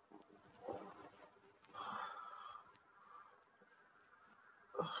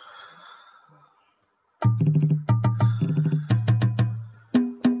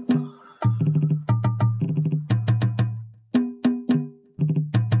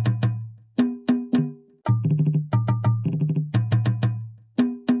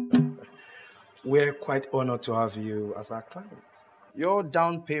 We're quite honored to have you as our client. Your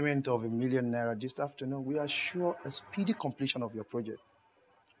down payment of $1 million naira this afternoon, we assure a speedy completion of your project.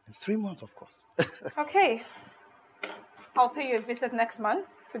 In 3 months, of course. Okay. I'll pay you a visit next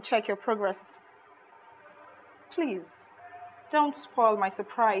month to check your progress. Please, don't spoil my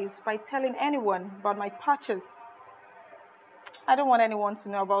surprise by telling anyone about my purchase. I don't want anyone to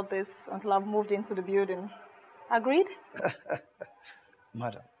know about this until I've moved into the building. Agreed?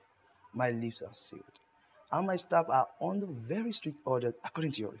 Madam, my lips are sealed, and my staff are under very strict orders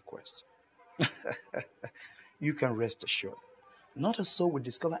according to your request. You can rest assured, not a soul will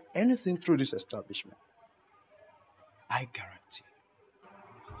discover anything through this establishment. I guarantee.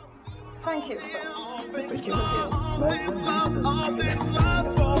 Thank you, sir. Thank you. All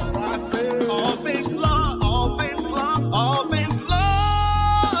things lost, all things lost, all things lost.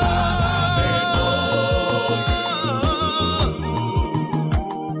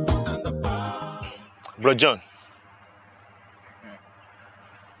 Bro John,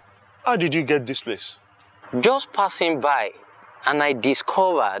 how did you get this place? Just passing by, and I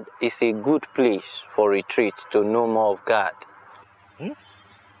discovered it's a good place for retreat to know more of God.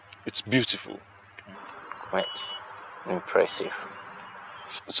 It's beautiful. Quite impressive.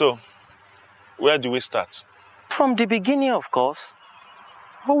 So, where do we start? From the beginning, of course.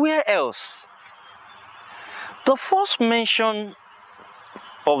 But where else? The first mention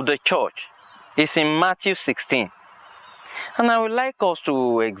of the church is in Matthew 16. And I would like us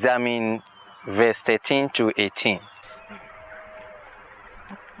to examine verse 13 to 18.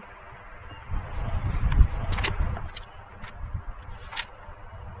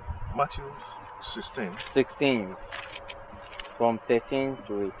 Matthew 16. 16, from 13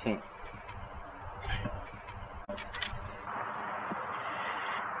 to 18.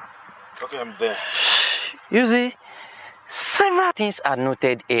 Okay, I'm there. You see, several things are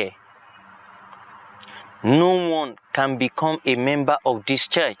noted here. No one can become a member of this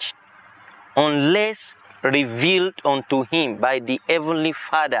church unless revealed unto him by the Heavenly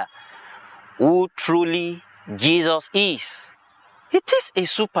Father, who truly Jesus is. It is a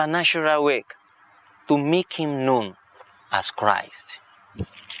supernatural work to make him known as Christ.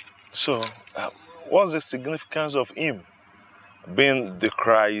 So, what's the significance of him being the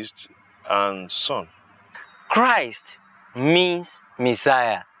Christ and Son? Christ means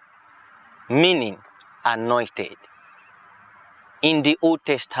Messiah, meaning anointed. In the Old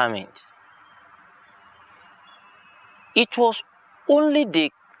Testament, it was only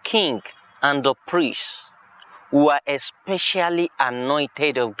the king and the priest who are especially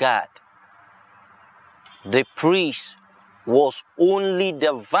anointed of God. The priest was only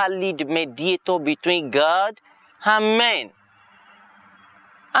the valid mediator between God and men.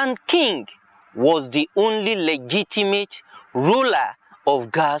 And king was the only legitimate ruler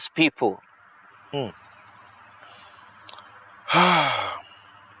of God's people.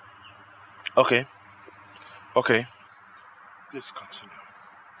 Okay. Please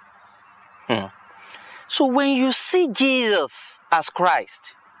continue. So when you see Jesus as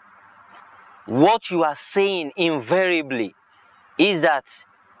Christ, what you are saying invariably is that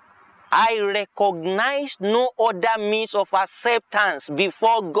I recognize no other means of acceptance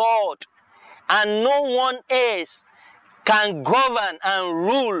before God, and no one else can govern and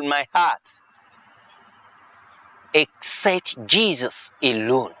rule my heart except Jesus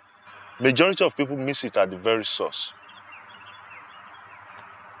alone. Majority of people miss it at the very source.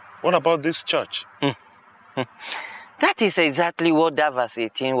 What about this church? That is exactly what that verse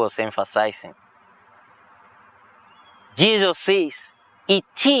 18 was emphasizing. Jesus says,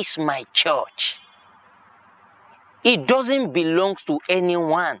 it is my church. It doesn't belong to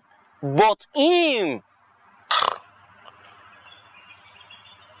anyone but him.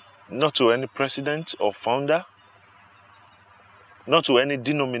 Not to any president or founder? Not to any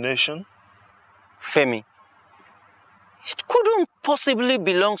denomination? Femi, It couldn't possibly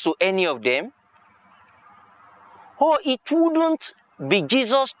belong to any of them. Or it wouldn't be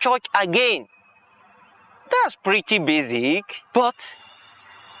Jesus' church again. That's pretty basic. But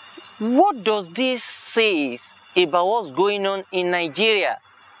what does this say about what's going on in Nigeria,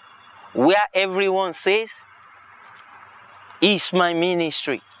 where everyone says, it's my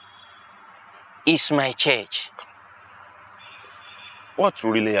ministry, it's my church? What's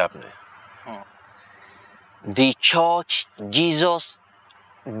really happening? The church Jesus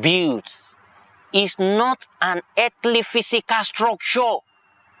builds is not an earthly physical structure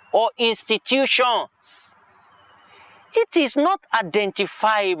or institutions. It is not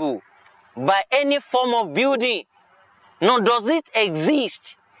identifiable by any form of building, nor does it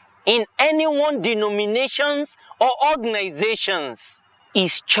exist in any one denominations or organizations.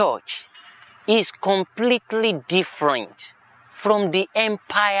 His church is completely different from the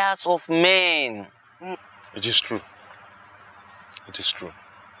empires of men. It is true. It is true.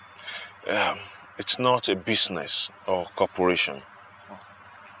 It's not a business or corporation.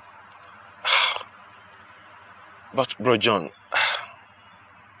 But, Bro John,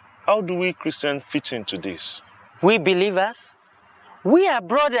 how do we Christians fit into this? We believers, we are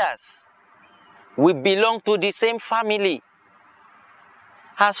brothers. We belong to the same family.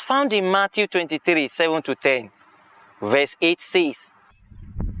 As found in Matthew 23, 7-10, verse 8 says,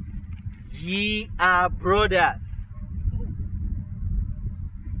 Ye are brothers.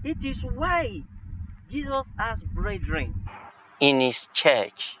 It is why Jesus asked brethren in his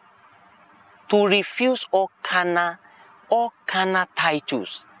church to refuse all carnal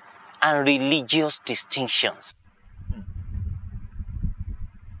titles and religious distinctions.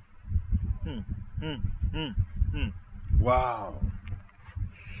 Wow.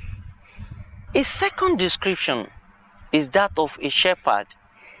 A second description is that of a shepherd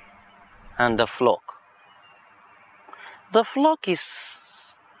and the flock. The flock is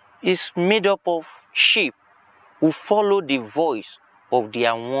made up of sheep who follow the voice of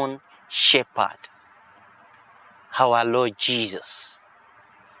their one shepherd, our Lord Jesus.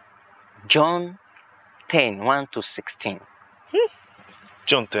 John 10, 1-16.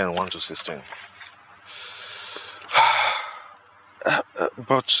 John 10, 1-16.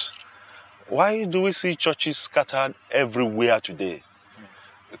 But why do we see churches scattered everywhere today,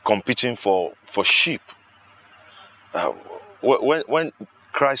 competing for sheep? When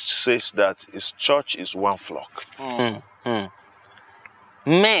Christ says that his church is one flock.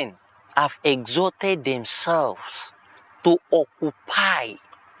 Men have exalted themselves to occupy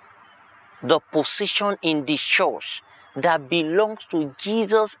the position in the church that belongs to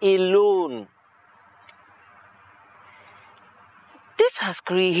Jesus alone. This has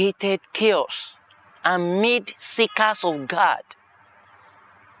created chaos and made seekers of God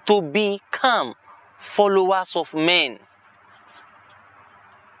to become followers of men.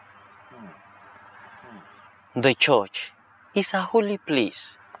 The church is a holy place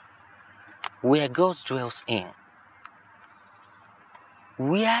where God dwells in,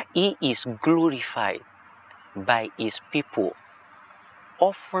 where he is glorified by his people,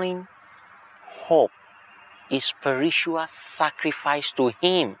 offering up a spiritual sacrifice to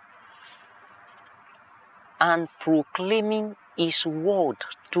him and proclaiming his word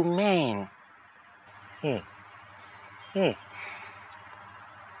to men.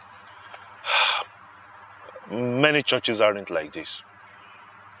 Many churches aren't like this.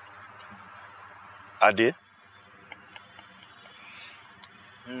 Are they?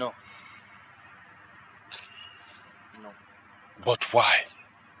 No. But why?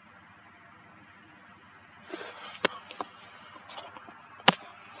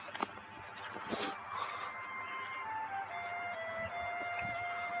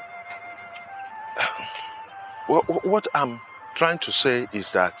 What I'm trying to say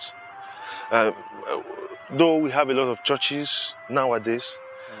is that though we have a lot of churches nowadays,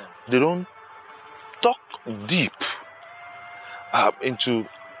 they don't talk deep into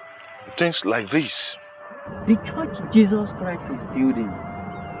things like this. The church Jesus Christ is building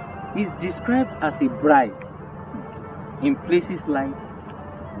is described as a bride in places like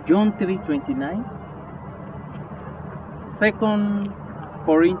John 3:29, 2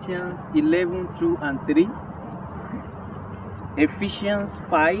 Corinthians 11:2-3, Ephesians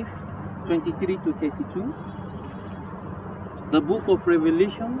 5:23-32, the book of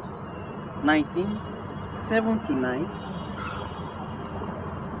Revelation 19:7-9.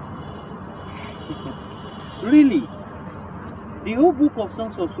 Really, the whole book of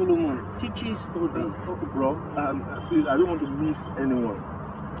Songs of Solomon teaches all this. Bro, please, I don't want to miss anyone.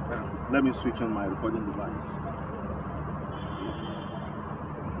 Let me switch on my recording device.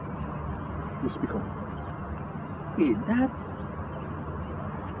 You speak on. Okay, that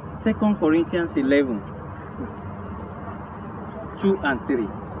 2 Corinthians 11, 2 and 3.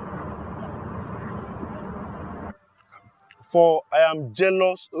 For I am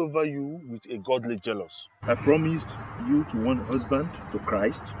jealous over you with a godly jealous. I promised you to one husband, to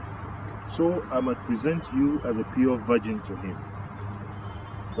Christ, so I might present you as a pure virgin to him.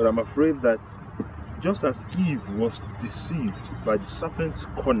 But I'm afraid that just as Eve was deceived by the serpent's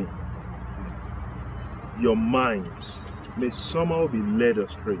cunning, your minds may somehow be led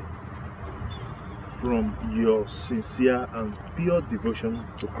astray from your sincere and pure devotion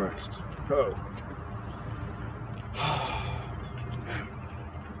to Christ. Oh.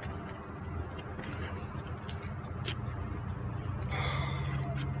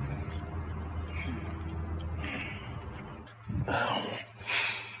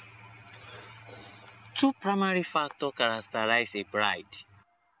 Two primary factors characterize a bride: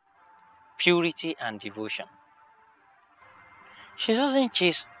 purity and devotion. She doesn't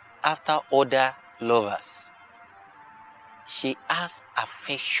chase after other lovers. She has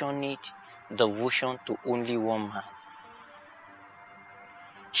affectionate devotion to only one man.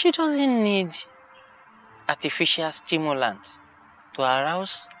 She doesn't need artificial stimulant to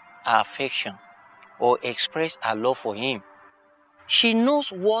arouse her affection or express her love for him. She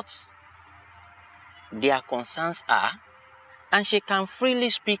knows what their concerns are, and she can freely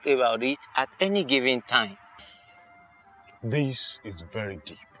speak about it at any given time. This is very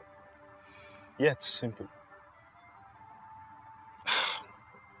deep, yet simple.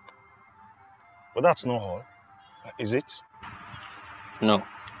 But that's not all, is it? No.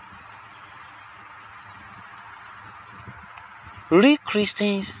 Real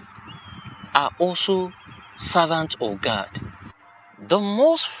Christians are also servants of God. The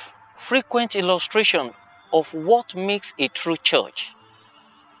most frequent illustration of what makes a true church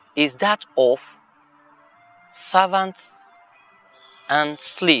is that of servants and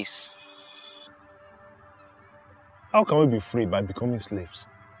slaves. How can we be free by becoming slaves?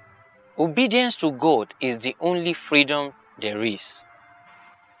 Obedience to God is the only freedom there is.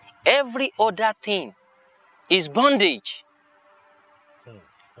 Every other thing is bondage.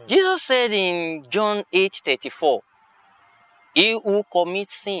 Jesus said in John 8:34, he who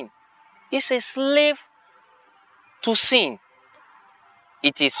commits sin is a slave to sin.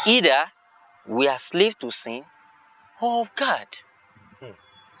 It is either we are slave to sin or of God.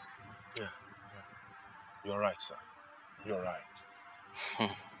 Yeah. You're right, sir. You're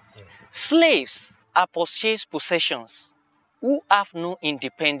right. Slaves are purchased possessions who have no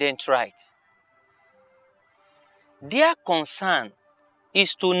independent right. Their concern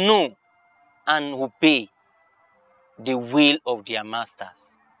is to know and obey the will of their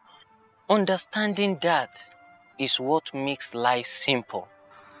masters. Understanding that is what makes life simple.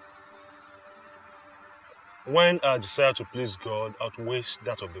 When our desire to please God outweighs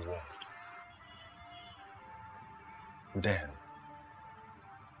that of the world, then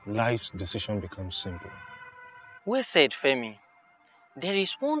life's decision becomes simple. Well said, Femi. There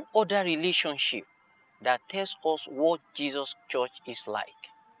is one other relationship that tells us what Jesus' church is like.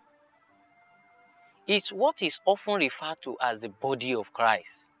 It's what is often referred to as the body of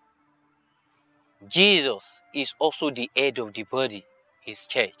Christ. Jesus is also the head of the body, his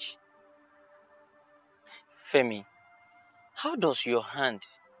church. Femi, how does your hand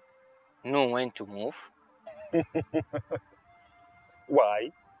know when to move?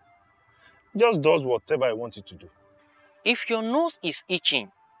 Why? Just does whatever I want it to do. If your nose is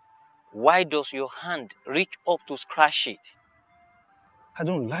itching, why does your hand reach up to scratch it? I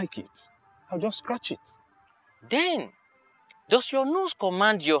don't like it. I'll just scratch it. Then, does your nose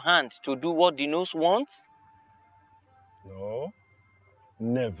command your hand to do what the nose wants? No,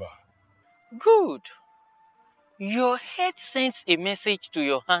 never. Good. Your head sends a message to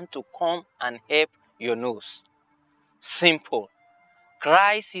your hand to come and help your nose. Simple.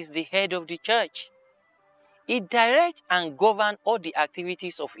 Christ is the head of the church. He directs and governs all the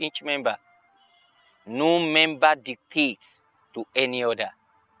activities of each member. No member dictates to any other.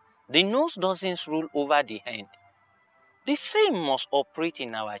 The nose doesn't rule over the hand. The same must operate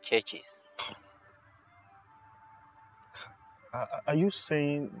in our churches. Are you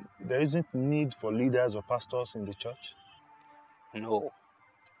saying there isn't need for leaders or pastors in the church? No.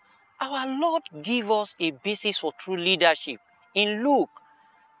 Our Lord gives us a basis for true leadership in Luke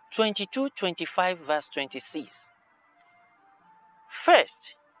 22:25 verse 26.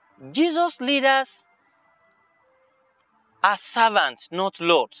 First, Jesus' leaders are servants, not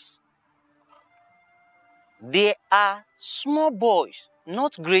lords. They are small boys,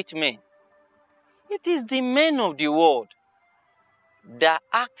 not great men. It is the men of the world that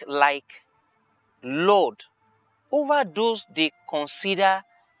act like lord over those they consider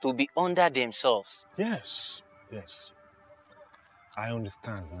to be under themselves. Yes, yes. I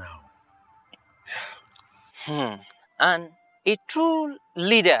understand now. And a true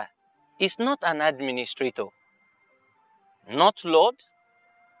leader is not an administrator, not Lord,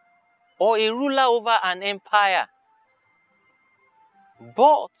 or a ruler over an empire,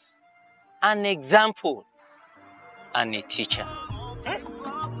 but an example and a teacher.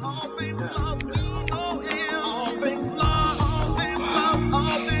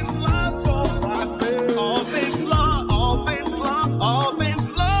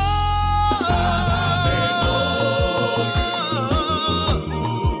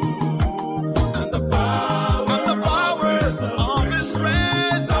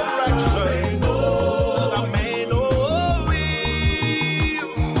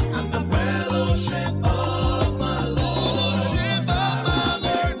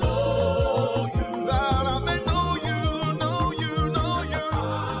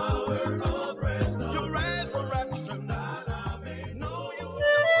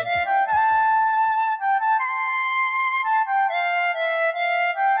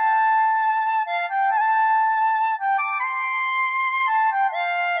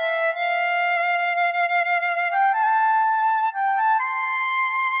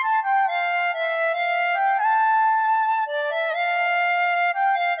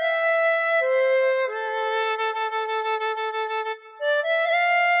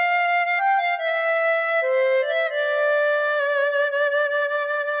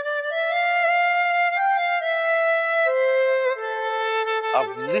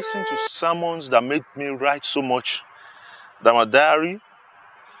 I've listened to sermons that made me write so much that my diary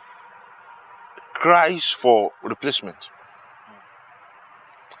cries for replacement.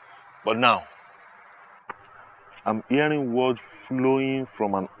 But now, I'm hearing words flowing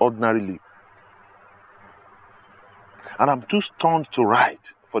from an ordinary lip. And I'm too stunned to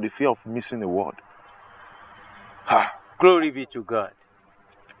write for the fear of missing a word. Glory be to God.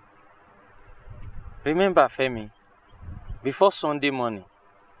 Remember, Femi, before Sunday morning,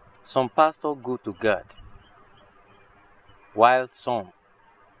 some pastors go to God, while some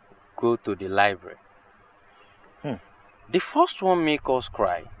go to the library. The first one make us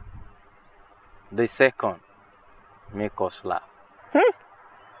cry. The second make us laugh.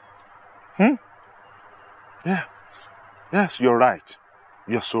 Yeah. Yes, you're right.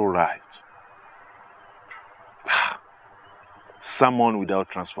 You're so right. Someone without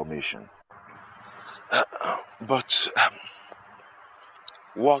transformation. But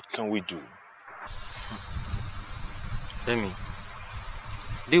what can we do? Femi,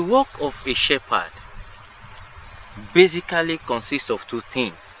 the work of a shepherd basically consists of two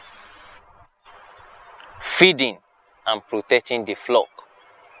things: feeding and protecting the flock.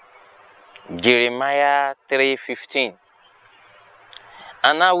 Jeremiah 3:15.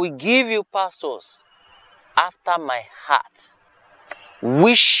 And I will give you pastors after my heart,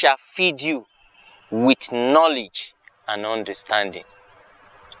 which shall feed you with knowledge and understanding.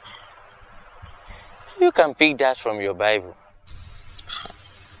 You can pick that from your Bible.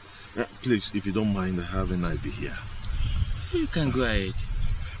 Please, if you don't mind, I have an idea here. You can go ahead.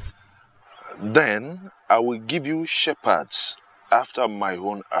 Then I will give you shepherds after my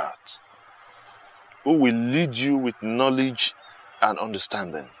own heart, who will lead you with knowledge and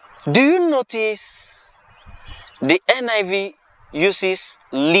understanding. Do you notice the NIV uses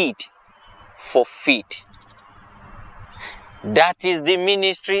lead for feed? That is the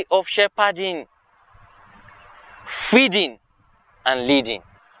ministry of shepherding, feeding and leading.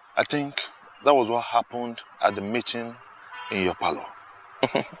 I think that was what happened at the meeting in your parlor.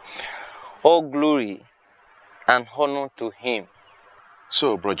 All glory and honor to him.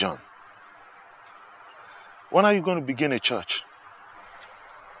 So, Bro John, when are you going to begin a church?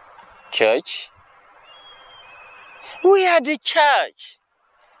 Church? We are the church.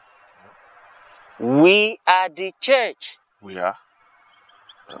 We are the church. We are?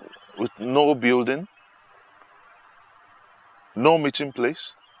 With no building? No meeting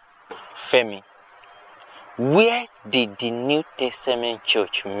place? Femi, where did the New Testament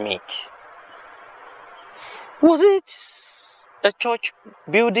church meet? Was it a church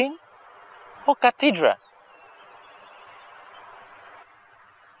building or cathedral?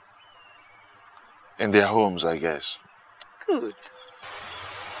 In their homes, I guess. Good.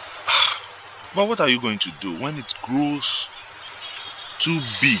 But what are you going to do when it grows too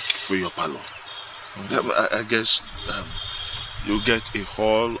big for your parlor? I guess you'll get a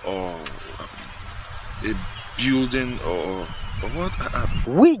hall or a building or what?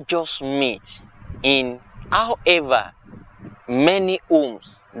 We just meet in however many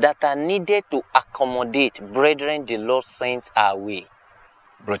homes that are needed to accommodate brethren the Lord sends our way.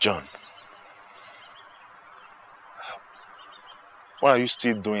 Brother John, what are you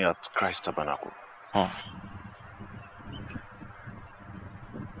still doing at Christ Tabernacle?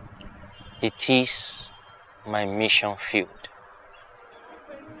 It is my mission field.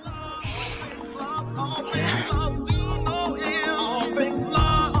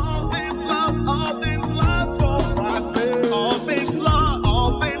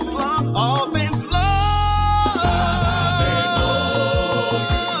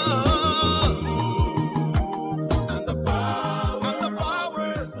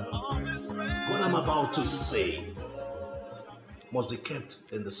 What I'm about to say must be kept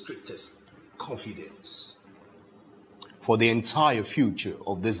in the strictest confidence. For the entire future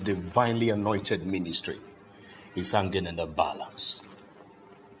of this divinely anointed ministry is hanging in the balance.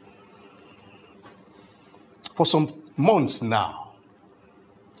 For some months now,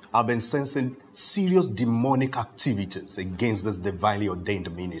 I've been sensing serious demonic activities against this divinely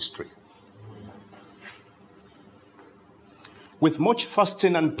ordained ministry. With much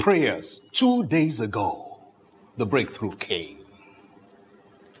fasting and prayers, 2 days ago, the breakthrough came.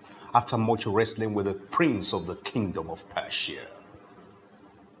 After much wrestling with the prince of the kingdom of Persia.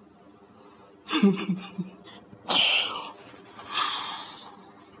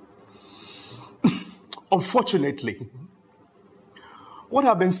 Unfortunately, what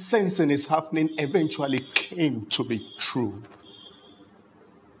I've been sensing is happening eventually came to be true.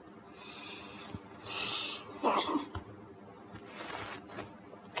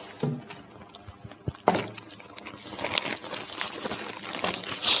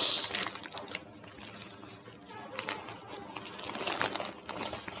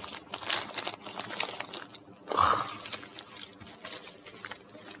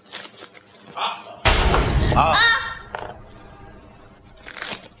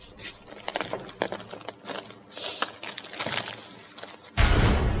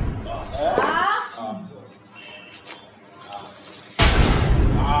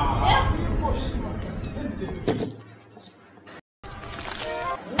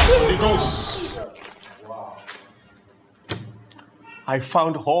 I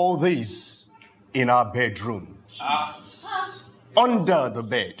found all these in our bedroom. Under the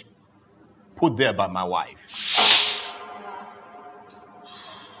bed. Put there by my wife.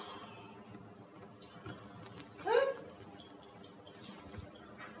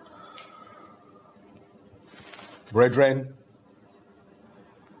 Brethren,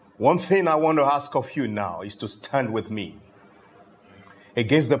 one thing I want to ask of you now is to stand with me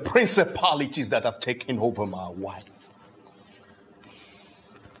against the principalities that have taken over my wife.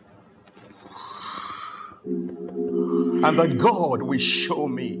 And that God will show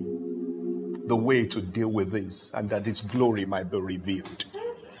me the way to deal with this, and that its glory might be revealed.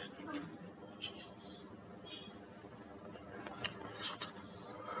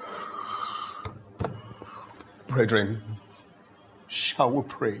 Brethren, shall we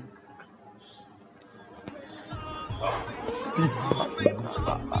pray?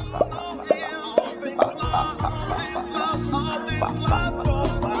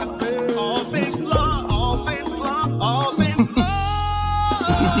 All things lost. All things lost.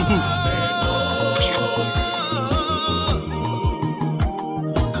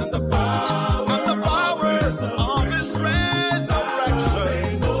 And the powers of His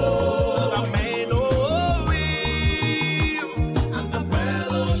resurrection. That I may know Him and the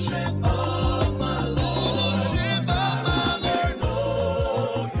fellowship of my Lord.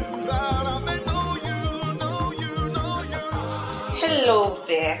 That I may know you. Hello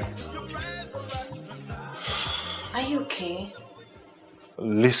there. Are you okay?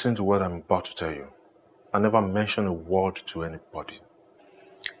 Listen to what I'm about to tell you. I never mention a word to anybody.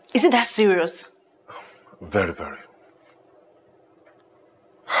 Is it that serious? Very, very.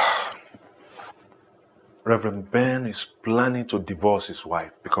 Reverend Ben is planning to divorce his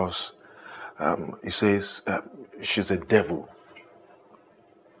wife because he says she's a devil.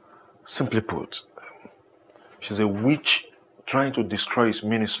 Simply put, she's a witch trying to destroy his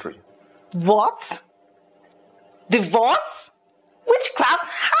ministry. What? Divorce? Witchcraft?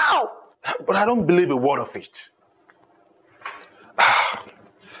 How? But I don't believe a word of it.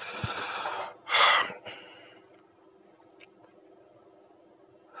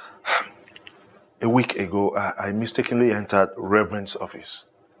 A week ago, I mistakenly entered Reverend's office.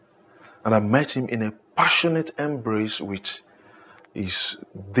 And I met him in a passionate embrace with his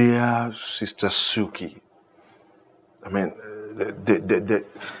dear sister Suki. I mean,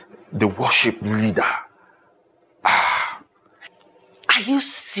 the worship leader. Are you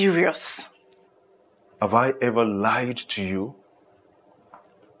serious? Have I ever lied to you?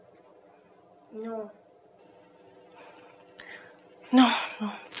 No.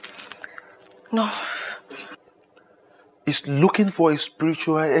 No. He's looking for a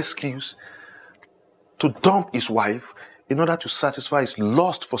spiritual excuse to dump his wife in order to satisfy his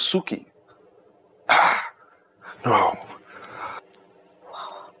lust for Suki. No.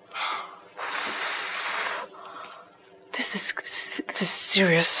 This is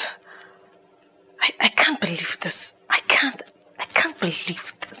serious. I can't believe this. I can't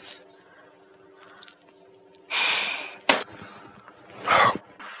believe this.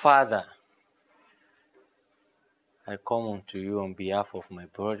 Father, I come unto you on behalf of my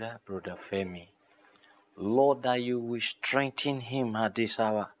brother Femi. Lord, that you will strengthen him at this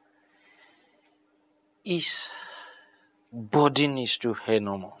hour. His burden is too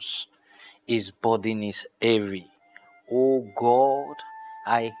enormous. His burden is heavy. Oh God,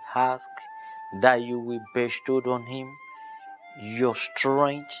 I ask that you will bestow on him your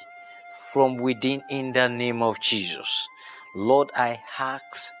strength from within in the name of Jesus. Lord, I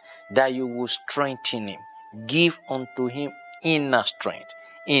ask that you will strengthen him. Give unto him inner strength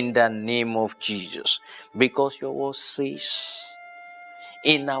in the name of Jesus. Because your word says,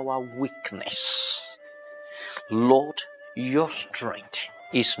 in our weakness, Lord, your strength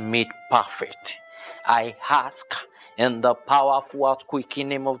is made perfect. I ask in the powerful outquicking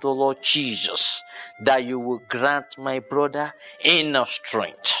name of the Lord Jesus that you will grant my brother inner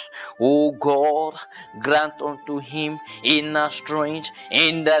strength. Oh God, grant unto him inner strength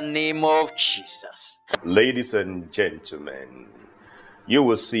in the name of Jesus. Ladies and gentlemen, you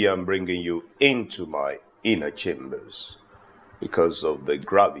will see I'm bringing you into my inner chambers because of the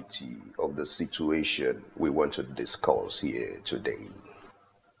gravity of the situation we want to discuss here today.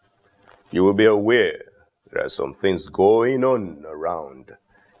 You will be aware there are some things going on around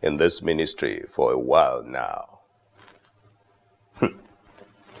in this ministry for a while now.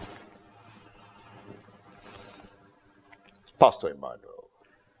 Pastor Emmanuel.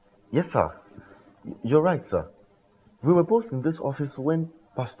 Yes, sir. You're right, sir. We were both in this office when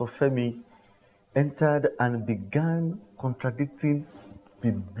Pastor Femi entered and began contradicting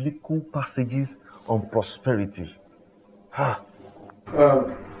biblical passages on prosperity.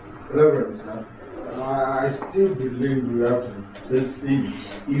 Reverend, sir, I still believe we have to take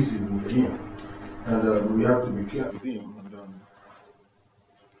things easy with him, and we have to be careful with him.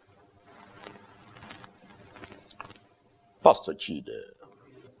 Pastor Chide.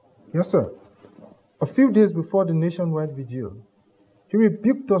 Yes, sir. A few days before the nationwide vigil, he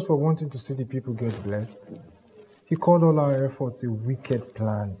rebuked us for wanting to see the people get blessed. He called all our efforts a wicked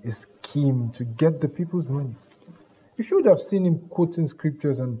plan, a scheme to get the people's money. You should have seen him quoting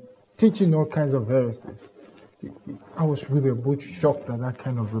scriptures and teaching all kinds of heresies. We were both shocked at that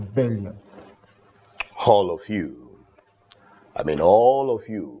kind of rebellion. All of you, all of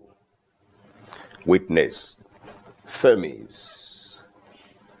you, witnessed Femi's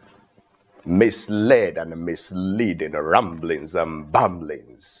misled and misleading ramblings and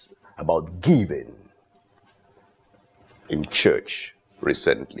bamblings about giving in church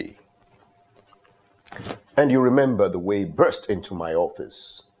recently. And you remember the way he burst into my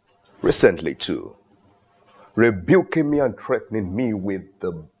office recently too, rebuking me and threatening me with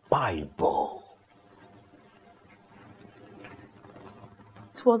the Bible.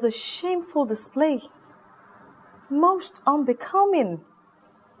 It was a shameful display, most unbecoming,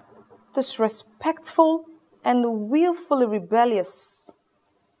 disrespectful, and willfully rebellious.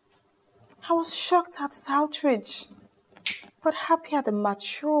 I was shocked at his outrage, but happy at the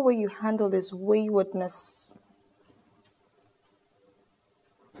mature way you handled his waywardness.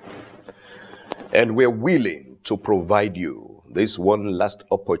 And we're willing to provide you this one last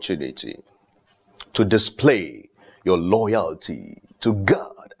opportunity to display your loyalty to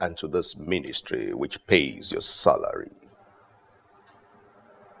God and to this ministry which pays your salary.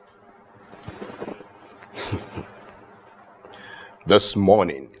 This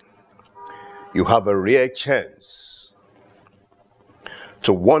morning, you have a rare chance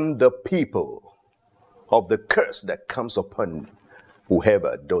to warn the people of the curse that comes upon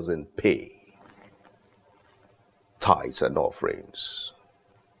whoever doesn't pay tithes and offerings.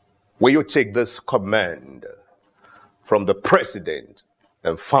 Will you take this command from the president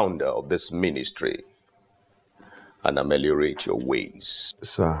and founder of this ministry and ameliorate your ways?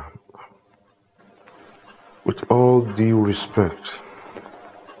 Sir, with all due respect,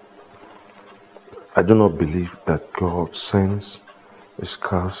 I do not believe that God sends his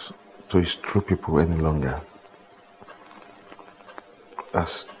curse to his true people any longer.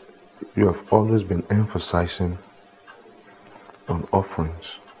 As you have always been emphasizing on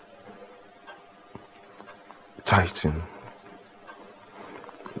offerings, tithing,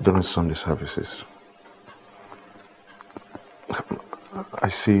 during Sunday services. I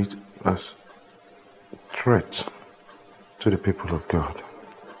see it as threats to the people of God.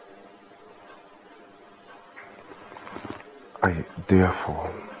 I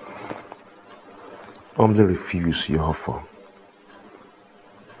therefore humbly refuse your offer.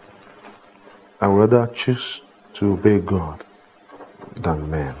 I would rather choose to obey God than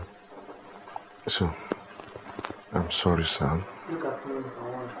men. So, I'm sorry, Sam.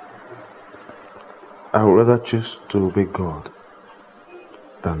 I would rather choose to obey God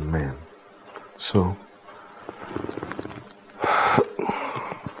than men. So,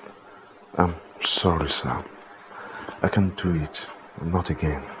 I'm sorry, Sam. I can't do it. Not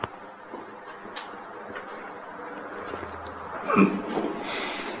again.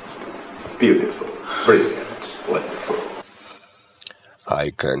 Beautiful, brilliant, wonderful.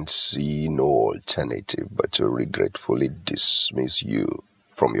 I can't see no alternative but to regretfully dismiss you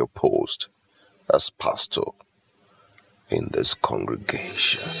from your post as pastor in this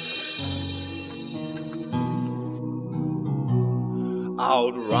congregation.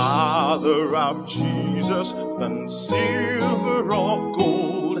 I'd rather have Jesus than silver or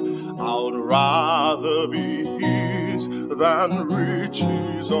gold. I'd rather be his than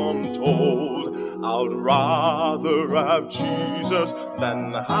riches untold. I'd rather have Jesus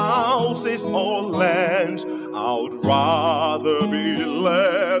than houses or lands. I'd rather be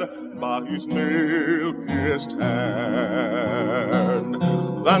led by his nail-pierced hand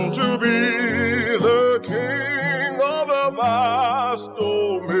than to be the king of a vast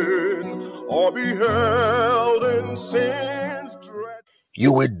domain or be held in sin's dread.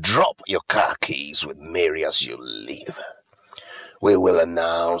 You will drop your car keys with Mary as you leave. We will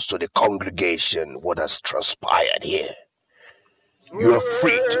announce to the congregation what has transpired here. You are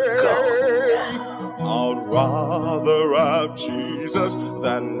free to go. I'd rather have Jesus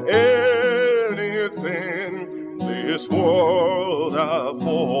than anything this world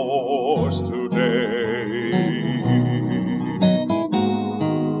affords today.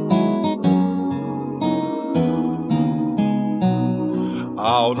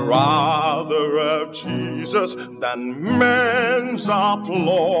 I'd rather have Jesus than men's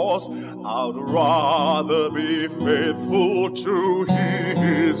applause. I'd rather be faithful to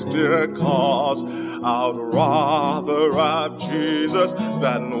his dear cause. I'd rather have Jesus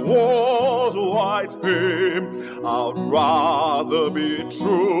than worldwide fame. I'd rather be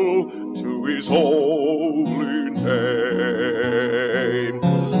true to his holy name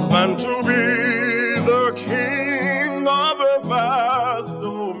than to be the king of a vast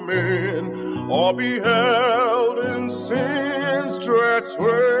domain or be held in sin's dread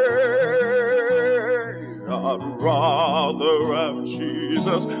sway. I'd rather have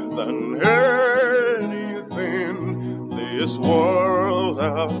Jesus than anything this world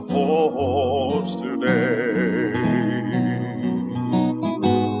affords today.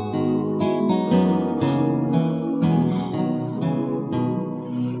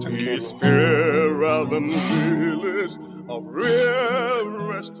 He's fairer than lilies of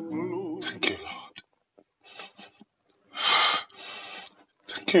rarest bloom. Thank you, Lord.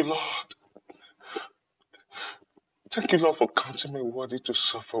 Thank you, Lord. Thank you, Lord, for counting me worthy to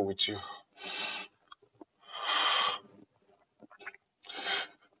suffer with you.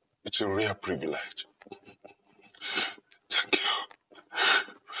 It's a rare privilege. Thank you.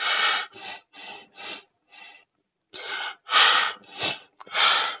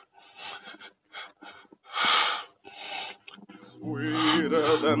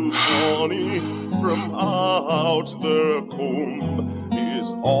 Sweeter than honey from out the comb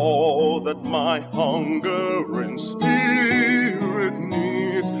is all that my hunger and spirit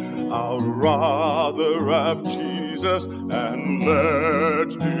needs. I'd rather have Jesus and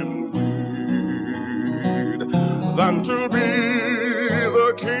let him lead than to be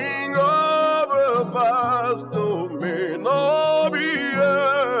the king of a vast domain or be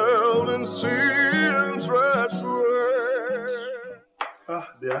held in sin's red sway. Ah,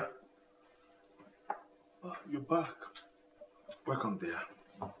 dear. Oh, you're back. Welcome, dear.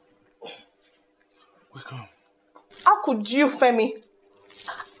 Welcome. How could you, Femi?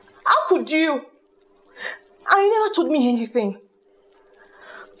 How could you? And you never told me anything.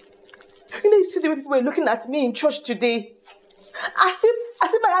 You know, you see the way people were looking at me in church today. As if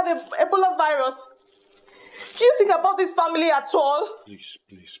I have an Ebola virus. Do you think about this family at all? Please,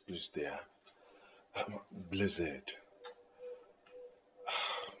 please, please, dear. Blessed.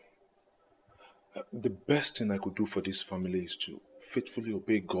 The best thing I could do for this family is to faithfully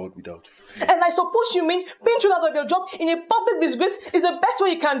obey God without fear. And I suppose you mean being thrown out of your job in a public disgrace is the best way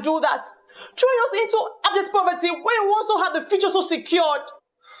you can do that? Throwing us into abject poverty when you also have the future so secured.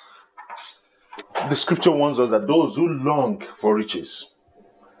 The scripture warns us that those who long for riches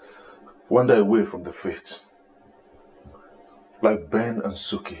wander away from the faith, like Ben and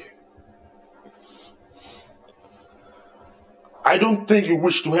Suki. I don't think you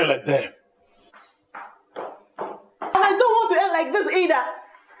wish to end like them. And I don't want to end like this either.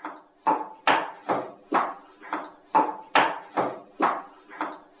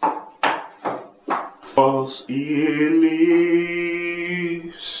 Because he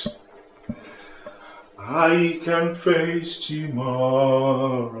lives, I can face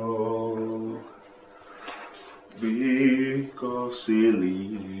tomorrow. Because he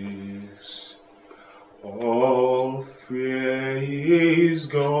lives, all fear is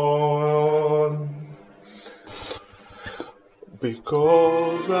gone.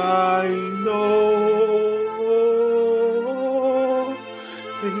 Because I know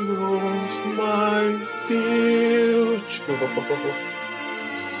he knows my future.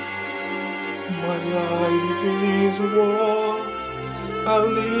 My life is what I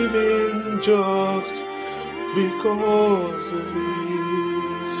live in just because of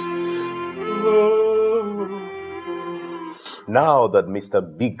this. Oh. Now that Mr.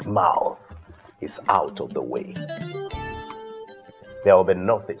 Big Mouth is out of the way, there will be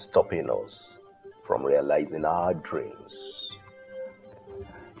nothing stopping us from realizing our dreams.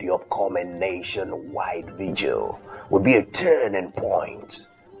 The upcoming nationwide vigil will be a turning point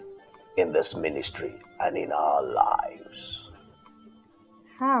in this ministry and in our lives.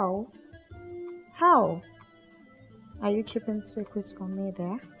 How? How? Are you keeping secrets from me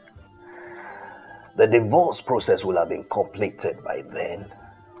there? The divorce process will have been completed by then,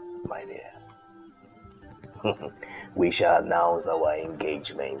 my dear. We shall announce our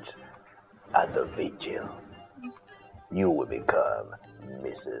engagement at the vigil. You will become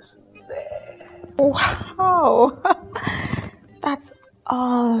Mrs. Bear. Wow! That's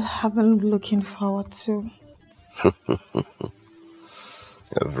all I've been looking forward to.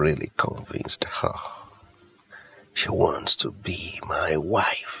 I've really convinced her. She wants to be my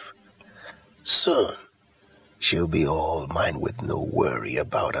wife. Soon, she'll be all mine with no worry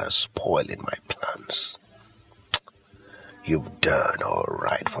about her spoiling my plans. You've done all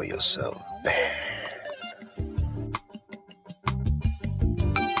right for yourself, Bear.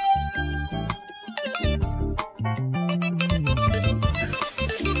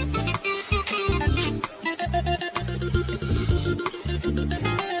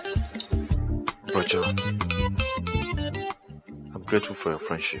 Roger, I'm grateful for your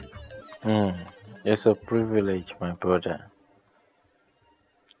friendship. It's a privilege, my brother.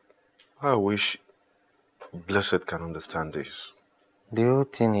 I wish Blessed can understand this. The whole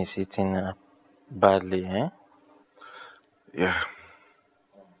thing is eating up badly, eh? Yeah.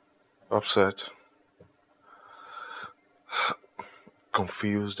 Upset.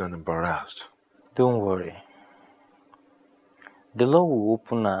 Confused and embarrassed. Don't worry. The Lord will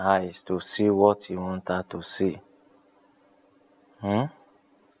open her eyes to see what He wants her to see.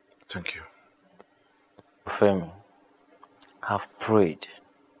 Thank you. Femi, I've prayed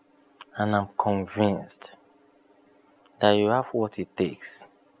and I'm convinced that you have what it takes.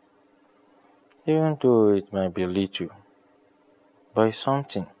 Even though it might be little, but it's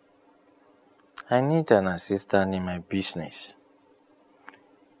something. I need an assistant in my business.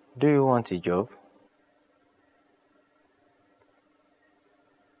 Do you want a job?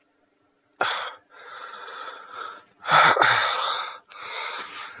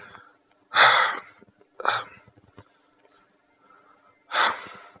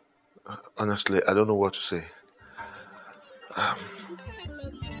 Honestly, I don't know what to say.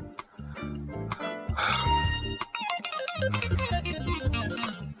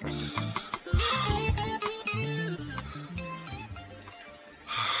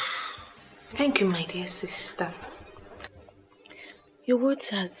 Thank you, my dear sister. Your words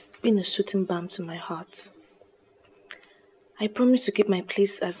has been a soothing balm to my heart. I promise to keep my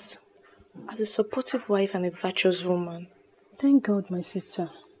place as a supportive wife and a virtuous woman. Thank God, my sister.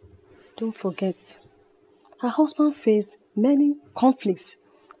 Don't forget, her husband faced many conflicts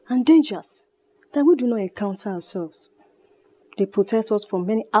and dangers that we do not encounter ourselves. They protect us from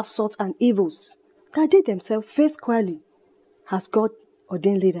many assaults and evils that they themselves face squarely as God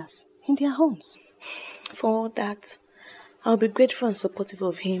ordained leaders in their homes. For all that, I'll be grateful and supportive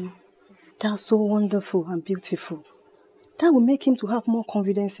of him. That's so wonderful and beautiful. That will make him to have more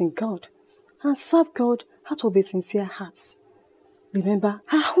confidence in God and serve God out of a sincere heart. Remember,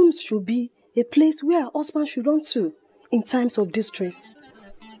 our homes should be a place where our husband should run to in times of distress,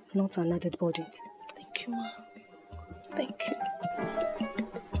 not an added burden. Thank you, Ma. Thank you.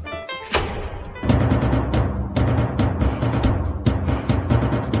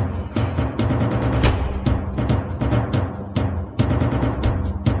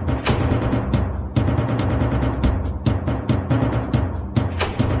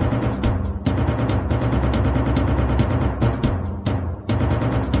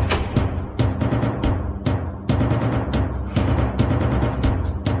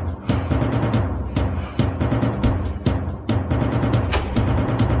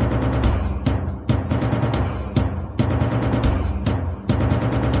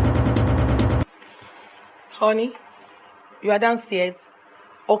 Honey, you are downstairs.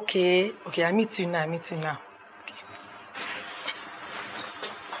 Okay, I meet you now. Okay.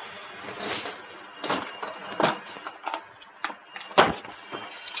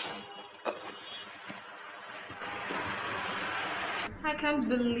 I can't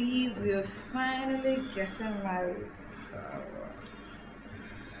believe we're finally getting married.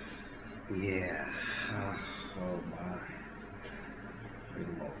 Yeah. Oh my. We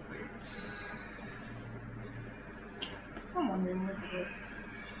love it. Come on, remove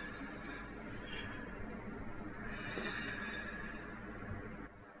this.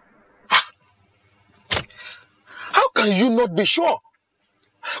 How can you not be sure?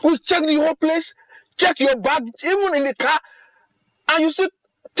 We checked the whole place, check your bag, even in the car, and you still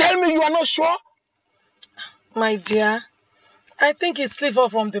tell me you are not sure? My dear, I think it slipped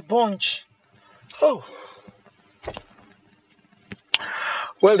off from the bunch. Oh.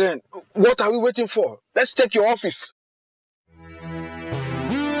 Well then, what are we waiting for? Let's check your office.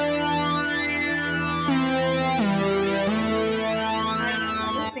 I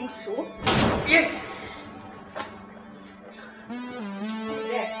don't think so. Yeah.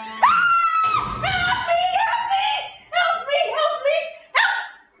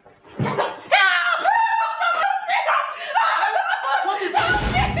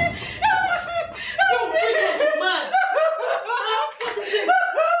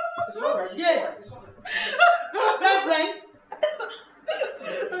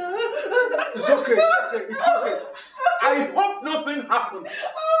 It's okay. I hope nothing happened.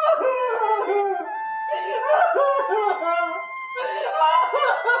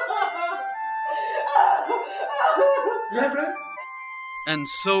 Reverend? And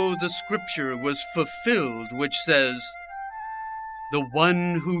so the scripture was fulfilled, which says, "The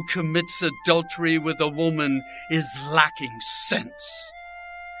one who commits adultery with a woman is lacking sense.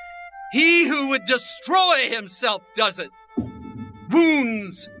 He who would destroy himself does it.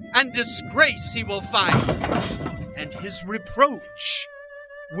 Wounds and disgrace he will find, and his reproach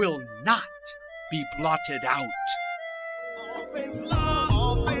will not be blotted out." All things lost.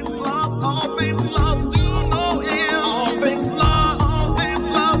 All things lost. All things lost. You know him. All things lost. All things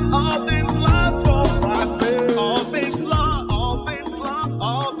lost. All things lost. For Christ. All things lost. All things lost.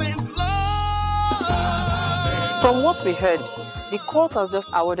 All things lost. From what we heard, the court has just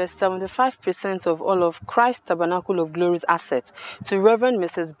awarded 75% of all of Christ Tabernacle of Glory's assets to Reverend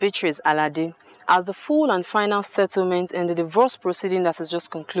Mrs. Beatrice Alade as the full and final settlement in the divorce proceeding that is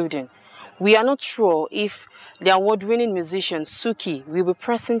just concluding. We are not sure if the award-winning musician Suki will be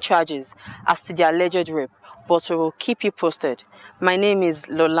pressing charges as to the alleged rape, but we will keep you posted. My name is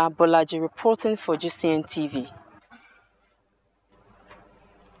Lola Bolaji, reporting for GCN TV.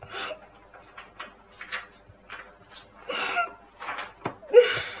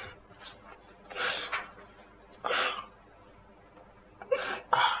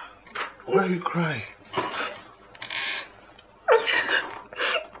 Why are you crying?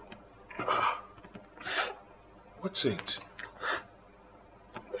 What's it?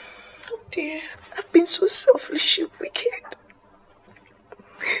 Oh dear, I've been so selfish and wicked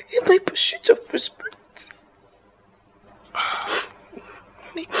in my pursuit of prosperity.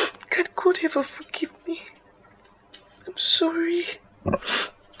 Can God ever forgive me? I'm sorry.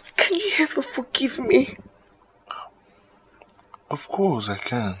 Can you ever forgive me? Of course I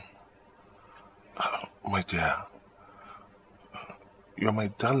can. My dear, you're my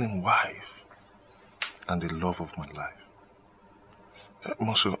darling wife and the love of my life.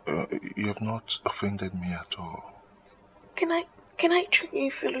 Mosu, you have not offended me at all. Can I join you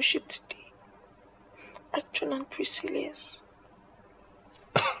in fellowship today as John and Priscillians?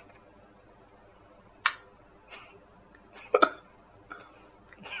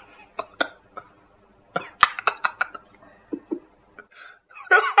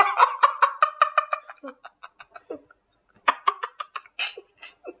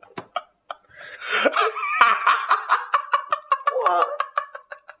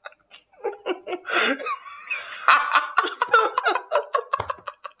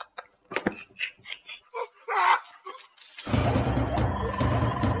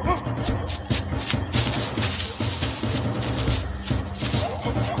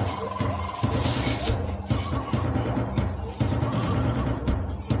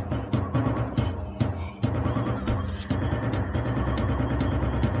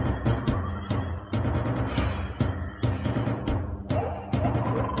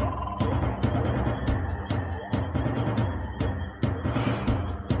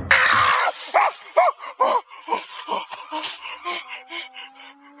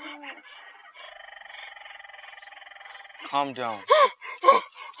 Calm down.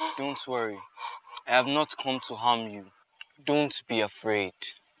 Don't worry. I have not come to harm you. Don't be afraid.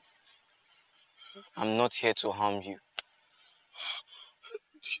 I'm not here to harm you.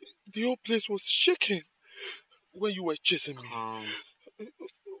 The whole place was shaking when you were chasing me.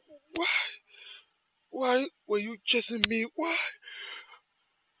 Why were you chasing me? Why?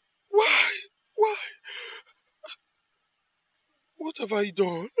 What have I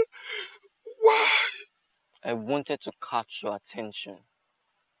done? Why? I wanted to catch your attention.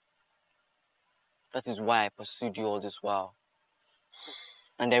 That is why I pursued you all this while.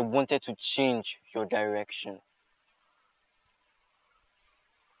 And I wanted to change your direction.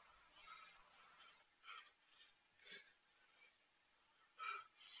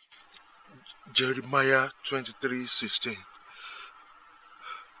 Jeremiah 23:16.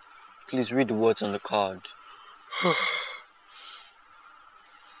 Please read the words on the card.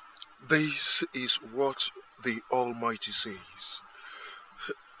 This is what the Almighty says.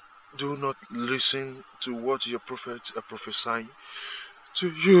 Do not listen to what your prophets are prophesying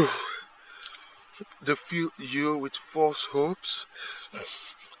to you. They fill you with false hopes.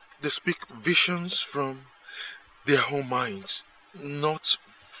 They speak visions from their own minds, not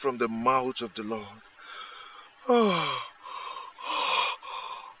from the mouth of the Lord.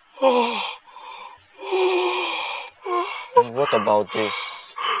 And what about this?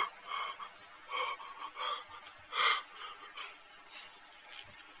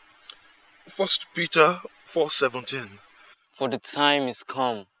 First Peter 4:17. For the time is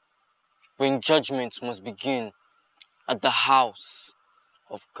come when judgment must begin at the house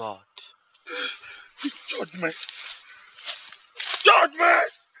of God. Judgment!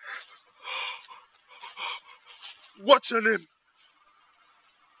 Judgment! What's your name?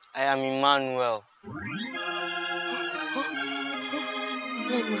 I am Emmanuel.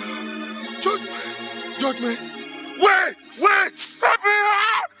 Judgment! Wait! Help me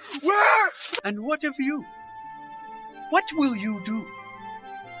out! Wait! And what of you? What will you do?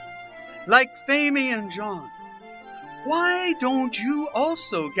 Like Femi and John, why don't you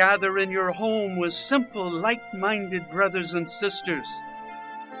also gather in your home with simple, like-minded brothers and sisters?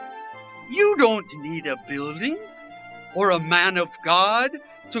 You don't need a building or a man of God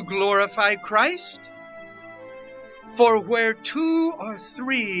to glorify Christ. For where 2 or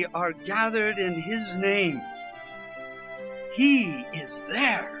 3 are gathered in His name, He is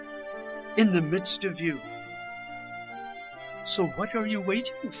there in the midst of you. So what are you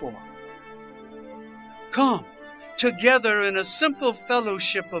waiting for? Come together in a simple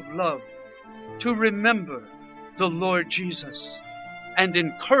fellowship of love to remember the Lord Jesus and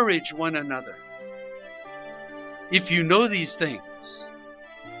encourage one another. If you know these things,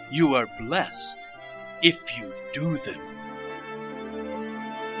 you are blessed if you do them.